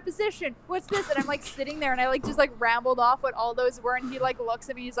 What's a preposition? What's this? And I'm like sitting there and I like just like rambled off what all those were. And he like looks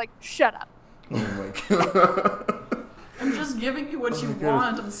at me. He's like, shut up. Oh my god. I'm just giving you what you goodness.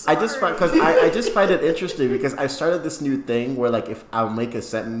 want. I'm sorry. I just find it interesting because I started this new thing where like if I'll make a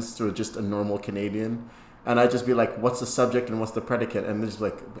sentence to just a normal Canadian, and I just be like, what's the subject and what's the predicate, and they're just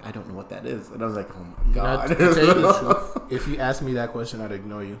like, I don't know what that is, and I was like, oh my god. To tell you the truth, if you ask me that question, I'd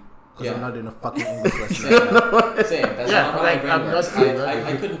ignore you. Because Yeah. I'm not in a fucking English lesson. Same. That's Yeah, not how like, my I'm brain works. not too I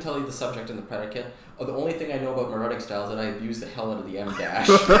bad. couldn't tell you the subject and the predicate. Oh, the only thing I know about my writing style is that I abuse the hell out of the M dash.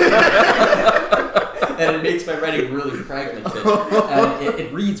 And it makes my writing really fragmented. And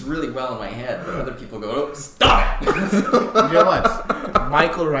it reads really well in my head, but other people go, oh, stop it! You know what?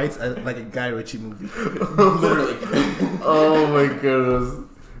 Michael writes like a Guy Ritchie movie. Literally. Oh my goodness.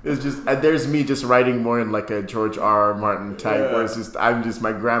 It's just there's me just writing more in like a George R. Martin type where it's just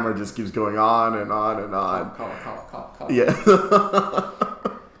my grammar just keeps going on and on and on. Call. Yeah.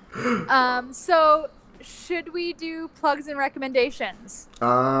 So should we do plugs and recommendations?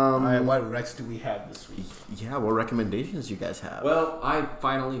 All right, what Rex do we have this week? Yeah, what recommendations you guys have? Well, I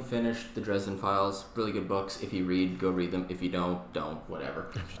finally finished the Dresden Files. Really good books. If you read, go read them. If you don't,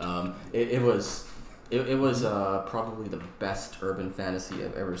 whatever. It was probably the best urban fantasy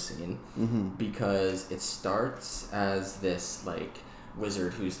I've ever seen because it starts as this like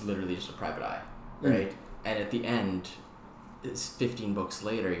wizard who's literally just a private eye, right? And at the end, it's 15 books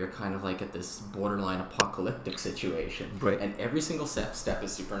later, you're kind of like at this borderline apocalyptic situation, Right. And every single step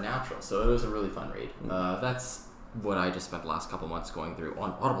is supernatural. So it was a really fun read. That's what I just spent the last couple months going through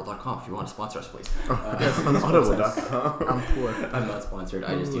on Audible.com. If you want to sponsor us, please. on Audible.com. I'm poor. I'm not sponsored.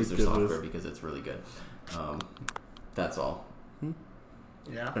 I just Oh my use their goodness. software because it's really good. That's all.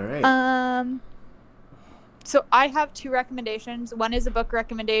 Yeah. All right. So I have two recommendations. One is a book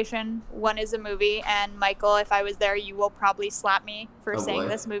recommendation. One is a movie. And Michael, if I was there, you will probably slap me for Oh, saying boy.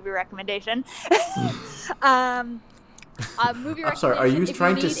 this movie recommendation. Movie I'm sorry, are you recommendation, if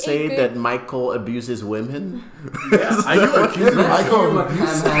trying to need a say good- that Michael abuses women? Are you accusing Michael of what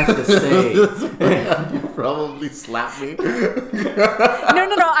abuse? Pam has to say. You probably slap me.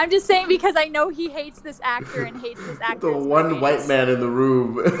 No. I'm just saying because I know he hates this actor and hates this actor. The one white man in the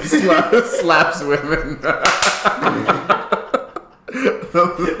room slaps women.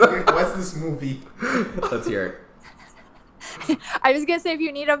 What's this movie? Let's hear it. I was gonna say if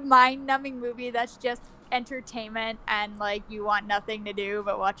you need a mind-numbing movie that's just entertainment and like you want nothing to do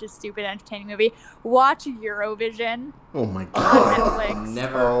but watch a stupid entertaining movie, watch Eurovision Oh my on god. Netflix.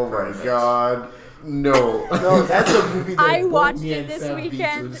 Never. Oh heard of my it. god. No. No, that's a movie that I both watched me it and this Sam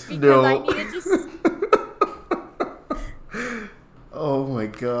weekend beat because No. I needed to. Oh my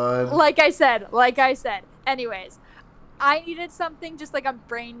god. Like I said. Anyways, I needed something just like a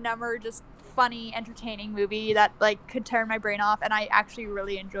brain number, just funny, entertaining movie that like could turn my brain off, and I actually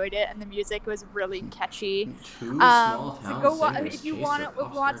really enjoyed it, and the music was really catchy. Two small So town go singers if you chase want their if you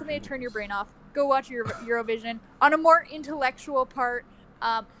pop want star something to dreams. turn your brain off, go watch Eurovision. On a more intellectual part,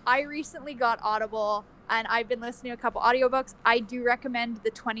 I recently got Audible, and I've been listening to a couple audiobooks. I do recommend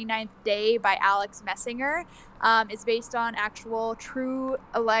The 29th Day by Alex Messinger. It's based on actual true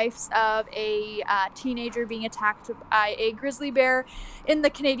lives of a teenager being attacked by a grizzly bear in the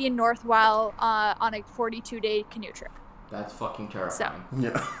Canadian North while on a 42-day canoe trip. That's fucking terrifying.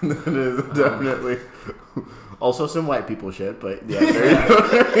 Yeah, that is definitely. Also some white people shit, but yeah.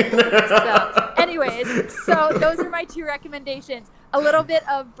 Very So, anyways, so those are my two recommendations. A little bit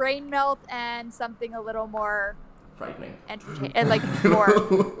of brain melt and something a little more Frightening. entertaining and like more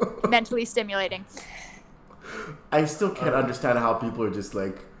mentally stimulating. I still can't understand how people are just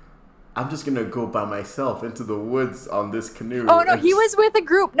like, I'm just gonna go by myself into the woods on this canoe. Oh no, and he just- was with a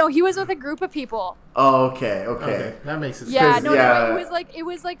group. No, he was with a group of people. Oh, okay. Okay, that makes it Yeah, sense. no, yeah. it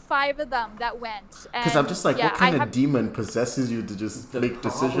was like 5 of them that went. Because I'm just like, yeah, what kind I of have- demon possesses you to just The make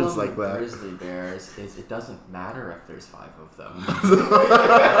decisions problem like with that? grizzly bears is it doesn't matter if there's 5 of them.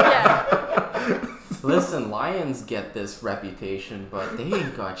 Yeah. Listen, lions get this reputation, but they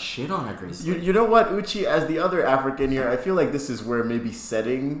ain't got shit on a grizzly. You know what, Uchi, as the other African here, I feel like this is where maybe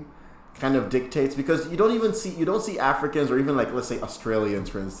setting kind of dictates, because you don't see Africans or even like, let's say Australians,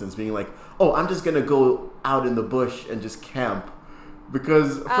 for instance, being like, oh, I'm just gonna go out in the bush and just camp,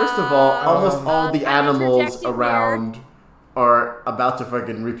 because first of all, almost all the can I animals interject in around are about to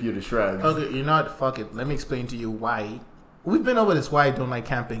fucking rip you to shreds. Okay, you know what? Fuck it. Let me explain to you why. We've been over this. Why I don't like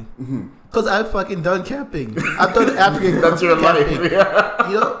camping. Because I've fucking done camping. I've done African That's your life. camping. Yeah.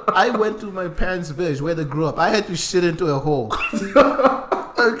 You know, I went to my parents' village where they grew up. I had to shit into a hole.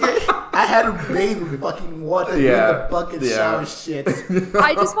 Okay? I had to bathe with fucking water in Yeah, the bucket, yeah. shower shit.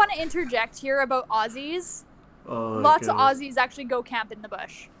 I just want to interject here about Aussies. Oh, Lots of goodness. Aussies actually go camp in the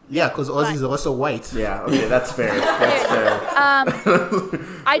bush. Yeah, because Aussies are also white. Yeah, okay, that's fair. That's fair.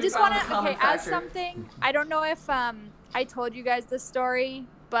 I just found want the to common okay, as factor. something, I don't know if I told you guys this story,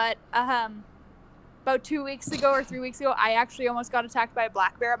 but about 2 weeks ago or 3 weeks ago, I actually almost got attacked by a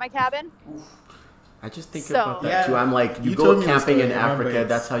black bear at my cabin. I just think So- about that Yeah, too. I'm like, you you go told me the camping in story, I remember Africa, it.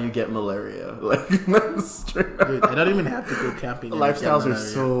 that's how you get malaria. Like, that's straight up. Dude, I don't even have to go camping. and get Lifestyles are malaria.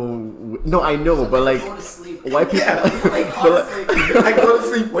 so. No, I know, but like, Go to sleep. white people. Yeah, like honestly, I go to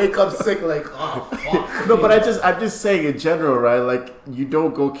sleep, wake up sick, like, oh fuck. No, but I'm just saying in general, right? Like, you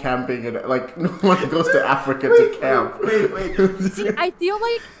don't go camping, and like, no one goes to Africa to camp. Wait. See, I feel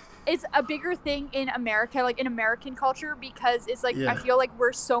like it's a bigger thing in America, like in American culture, because it's like Yeah. I feel like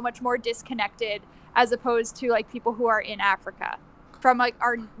we're so much more disconnected as opposed to like people who are in Africa from like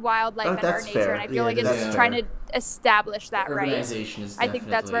our wildlife and our that's nature. fair. And I feel Yeah, like it's that's trying fair. to establish that, right? Urbanization is I think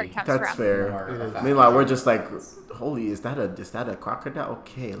that's where it comes That's from. fair. more a factor. Meanwhile, we're just like, holy, is that a crocodile?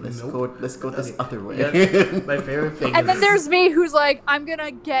 Okay, let's Nope. go this other way. Yeah, my favorite thing. And then is- there's me who's like, I'm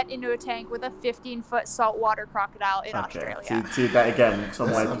gonna get into a tank with a 15-foot saltwater crocodile in Okay, Australia. see that again. Some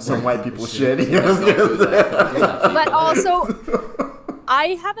That's white people shit. Don't do that. Don't do that. But also, I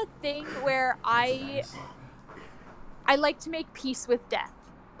have a thing where I like to make peace with death.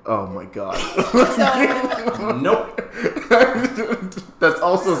 Oh my god. So Nope. That's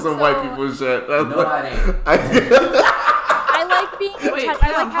also some white So- people shit. No, that ain't. I like being in Wait, touch.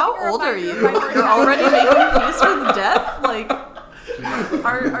 Pam, I like how having a old are reminder you? of my You're mortality. already making peace with death? Like,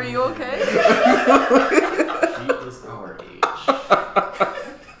 are you okay? She is our age.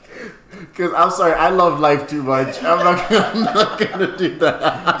 Because I'm sorry, I love life too much. I'm not gonna do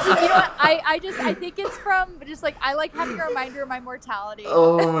that. You know what? I think it's from just like I like having a reminder of my mortality.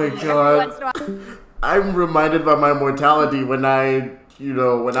 Oh my Every god. once in a while. I'm reminded by my mortality when I'm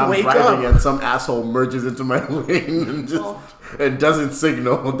Wake driving up. and some asshole merges into my lane and just and doesn't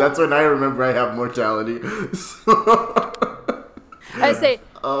signal. That's when I remember I have mortality. I say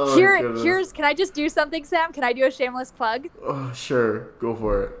Oh, goodness. here's. Can I just do something, Sam? Can I do a shameless plug? Oh, sure, go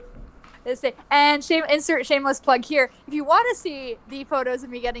for it. Let's say, and insert shameless plug here. If you want to see the photos of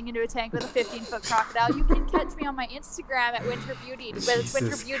me getting into a tank with a 15-foot crocodile, you can catch me on my Instagram at Winter Beauty. But it's Winter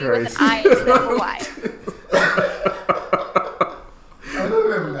Jesus Beauty with an Christ. I instead of a Y. I'm not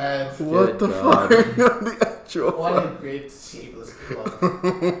even mad. What the God. fuck? The actual What fuck. a great shapeless plug.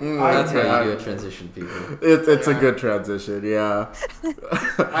 That's how you do a transition, people. It's a good transition, yeah.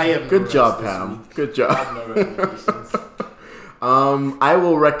 I have no Good rest job, this Pam. week. Good I job. have no recommendations. I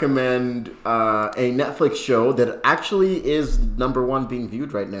will recommend a Netflix show that actually is #1 being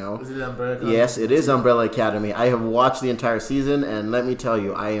viewed right now. Is it Umbrella Academy? Yes, it is Umbrella Academy. I have watched the entire season, and let me tell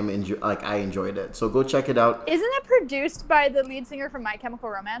you, I enjoyed it. So go check it out. Isn't it produced by the lead singer from My Chemical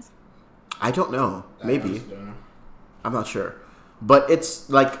Romance? I don't know. I Maybe. honestly don't know. I'm not sure. But it's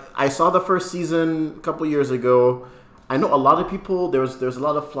like I saw the first season a couple years ago. I know a lot of people, there's a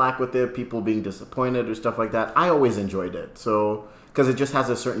lot of flack with it, people being disappointed or stuff like that. I always enjoyed it. So, because it just has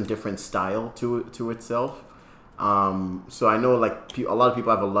a certain different style to itself. So I know like a lot of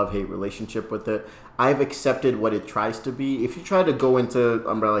people have a love-hate relationship with it. I've accepted what it tries to be. If you try to go into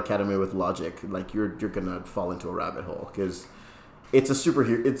Umbrella Academy with logic, like you're gonna fall into a rabbit hole because it's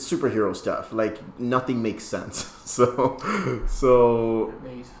superhero stuff. Like nothing makes sense. So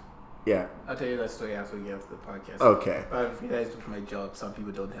Mate, yeah. I'll tell you that story after we get off the podcast. Okay. I've realized with my job, some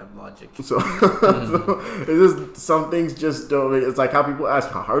people don't have logic. So, so it's just, some things just don't. It's like how people ask,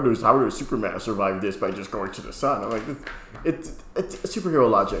 how does Superman survive this by just going to the sun? I'm like, it's superhero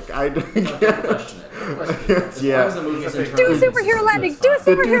logic. I don't Question it. Yeah. As long as the movie's Do a internal superhero landing! Do a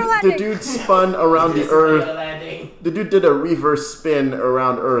consistency, superhero The landing! dude spun around the earth. The dude did a reverse spin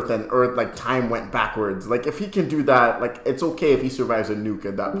around Earth, and Earth like time went backwards. Like if he can do that, like it's okay if he survives a nuke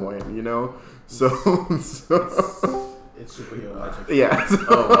at that point, you know. So It's superhero logic. yeah.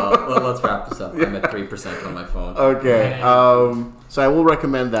 Oh well, let's wrap this up. I'm at 3% on my phone. Okay. So I will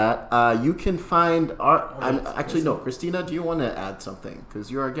recommend that. You can find our. Actually, no. Christina, do you want to add something?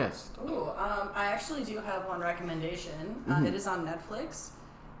 Because you're our guest. Oh, I actually do have one recommendation. It is on Netflix.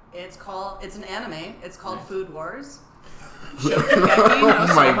 It's an anime. It's called Food Wars.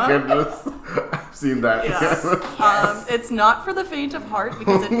 Oh my goodness. I've seen that. Yeah. It's not for the faint of heart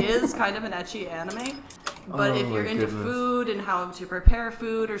because it is kind of an ecchi anime. But Oh if you're my into goodness. food and how to prepare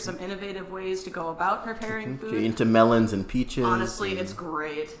food or some innovative ways to go about preparing If you're food, into melons and peaches. honestly, and- it's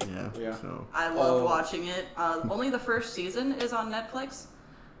great. Yeah. Yeah. So. I love watching it. Only the first season is on Netflix,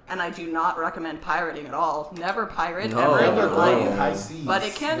 and I do not recommend pirating at all. Never pirate No. ever in your Never Going life. high seas. But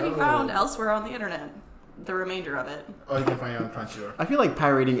it can be No. found elsewhere on the internet. The remainder of it. Or you can find it on Crunchyroll. I feel like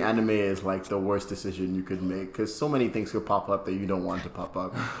pirating anime is like the worst decision you could make because so many things could pop up that you don't want to pop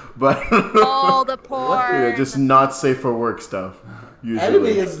up. But All the porn. yeah, just not safe for work stuff. Anime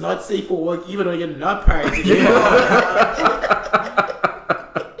Usually. is not safe for work even though you're not pirating.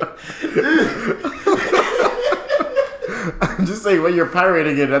 I'm just saying when you're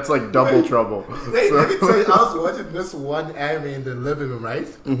pirating it, that's like double trouble. Wait, let me tell you, I was watching this one anime in the living room, right?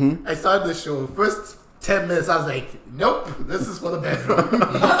 Mm-hmm. I started the show. First 10 minutes, I was like, nope, this is for the bedroom.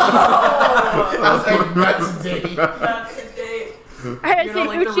 I was like, not today. Not today. I had You to know, say,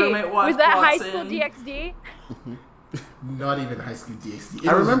 like the Uchi, roommate was that High walks School in. DxD? Not even High School DxD. It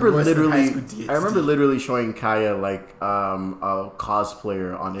I was remember worse than High literally. School DxD. I remember literally showing Kaya like a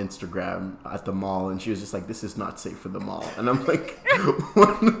cosplayer on Instagram at the mall, and she was just like, "This is not safe for the mall," and I'm like,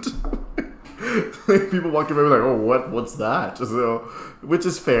 "What?" Like, people walking by like, "Oh, what's that?" So, which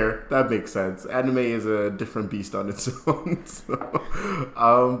is fair. That makes sense. Anime is a different beast on its own.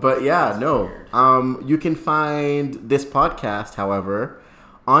 So, but yeah, no. You can find this podcast, however,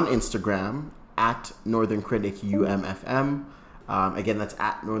 on Instagram at Northern Critic UMFM. Again, that's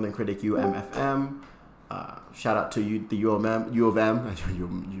at Northern Critic UMFM. Shout out to you, the U of M.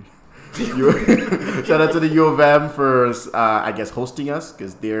 Shout out to the U of M for, I guess, hosting us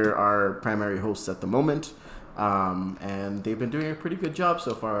because they're our primary hosts at the moment. And they've been doing a pretty good job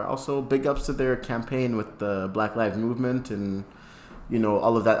so far. Also, big ups to their campaign with the Black Lives Movement and, you know,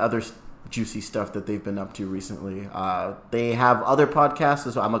 all of that other juicy stuff that they've been up to recently. They have other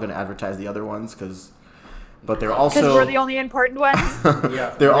podcasts, so I'm not going to advertise the other ones but they're Because also we're the only important ones.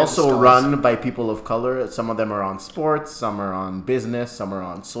 Yeah, they're we have also the stars. run by people of color. Some of them are on sports, some are on business, some are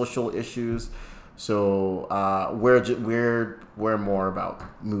on social issues. So we're more about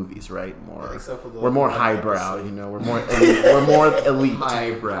movies, right? More Except for the we're more one highbrow, episode. you know. We're more we're more elite.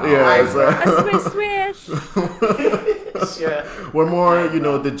 Highbrow. Yeah, A so- swish swish. Yeah. we're more, you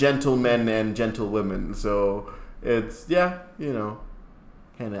know, the gentlemen and gentlewomen. So it's you know,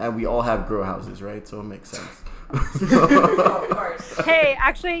 and we all have grow houses, right? So it makes sense. Oh, of course. Hey,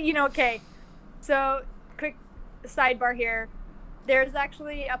 actually, okay. So, quick sidebar here. There's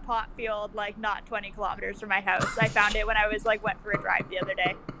actually a pot field like not 20 kilometers from my house. I found it when I was went for a drive the other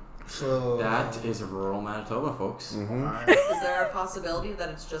day. So That is rural Manitoba, folks. Is there a possibility that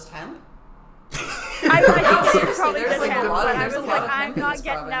it's just hemp? I think it's seriously, probably there's, just a hemp, lot but of, I there's was a lot of I'm hemp in not this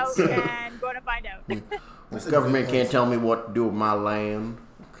getting out province. and going to find out. This government can't tell me what to do with my land.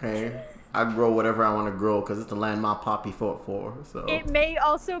 Okay. I grow whatever I want to grow because it's the land my poppy fought for. So It may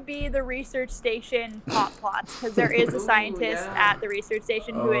also be the research station plot plots because there is a scientist yeah. at the research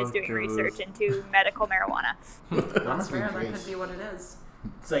station who is doing goodness. research into medical marijuana. That's fair. That could be what it is.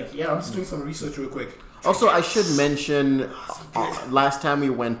 It's like, yeah, I'm just doing some research real quick. Also, I should mention, last time we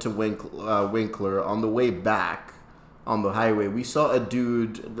went to Winkler, on the way back on the highway, we saw a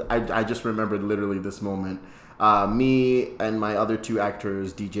dude. I just remembered literally this moment. Me and my other two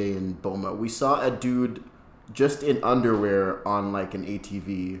actors, DJ and Boma, we saw a dude just in underwear on like an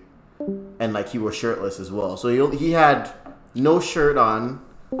ATV, and like he was shirtless as well. So he had no shirt on,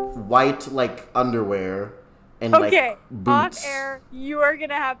 white like underwear, and Okay, like boots. off air, you are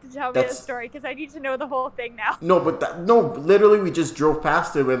gonna have to tell me That's- the story because I need to know the whole thing now. No, but literally, we just drove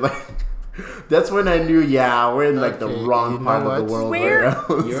past him, and like, that's when I knew, yeah, we're in like the Okay, wrong you know part of the what? world Where- right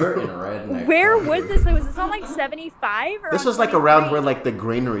now. You're in a redneck. Where country. was this? Was this on like 75 or This on was like 23? around where like the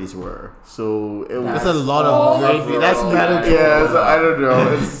granaries were, so it was. That's a lot of Oh. gravy. That's Oh, Manitoba. Yeah, so I don't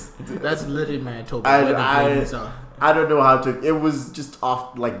know. It's, That's literally Manitoba. I- where the I- gravies are. I don't know how to. It was just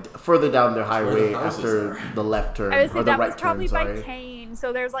off, like further down the highway houses after are. the left turn I would or say the that right was probably turn. by Sorry. Kane,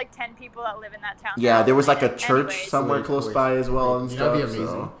 so there's like 10 people that live in that town. Yeah, there was like a Anyways. church somewhere Wait, close wait, by as well and You stuff. know, that'd be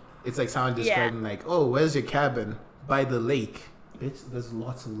amazing. So. It's like someone describing like, oh, where's your cabin? By the lake. Bitch, there's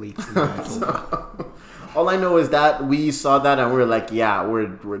lots of lakes in Manitoba. All I know is that we saw that and we were like, yeah,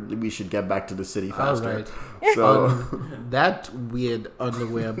 we should get back to the city All faster. right. So. On that weird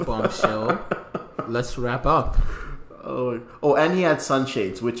underwear bombshell, let's wrap up. Oh, and he had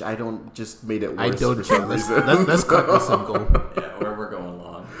sunshades, which I don't just made it worse I don't for some care. Let's, reason. let's cut this and go. Yeah, where we're going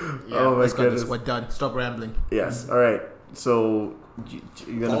long. Yeah, Oh my let's cut this. goodness. We're done. Stop rambling. Yes. All right. So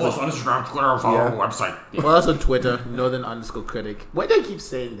you're gonna Follow us put, on Instagram, Twitter, follow Yeah. our website. Follow us on Twitter, Northern_critic. Why do I keep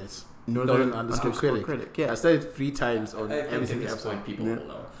saying this? Northern_critic. Yeah. I said it 3 times on I every think at single this episode. point people will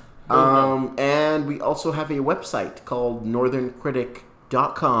know. And we also have a website called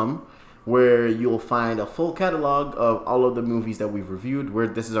northerncritic.com where you'll find a full catalog of all of the movies that we've reviewed.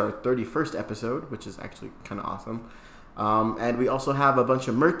 This is our 31st episode, which is actually kind of awesome. And we also have a bunch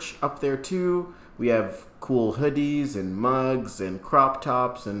of merch up there too. We have cool hoodies and mugs and crop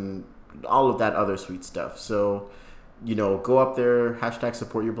tops and all of that other sweet stuff. So, go up there,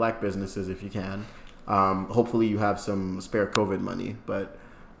 #support your black businesses if you can. Hopefully you have some spare COVID money, but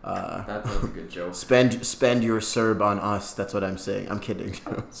That was a good joke. spend your CERB on us. That's what I'm saying. I'm kidding.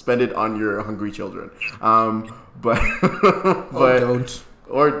 Spend it on your hungry children. But Oh, don't.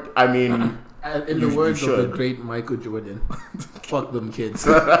 or I mean, And in You- the words you of the should. great Michael Jordan, fuck them kids.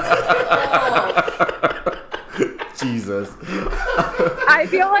 Jesus. I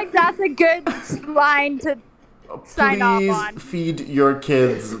feel like that's a good line to sign off Please on. feed your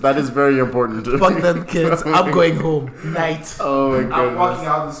kids. That is very important. Fuck them kids. I'm going home. Night. Oh my goodness. I'm walking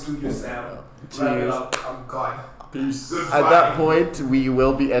out of the studio, Sam. Wrap it Jeez. up. I'm gone. Peace. At that point, we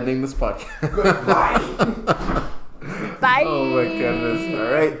will be ending this podcast. Goodbye. Bye. Oh my goodness.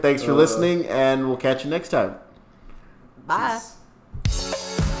 All right. Thanks for listening, and we'll catch you next time. Bye. Peace.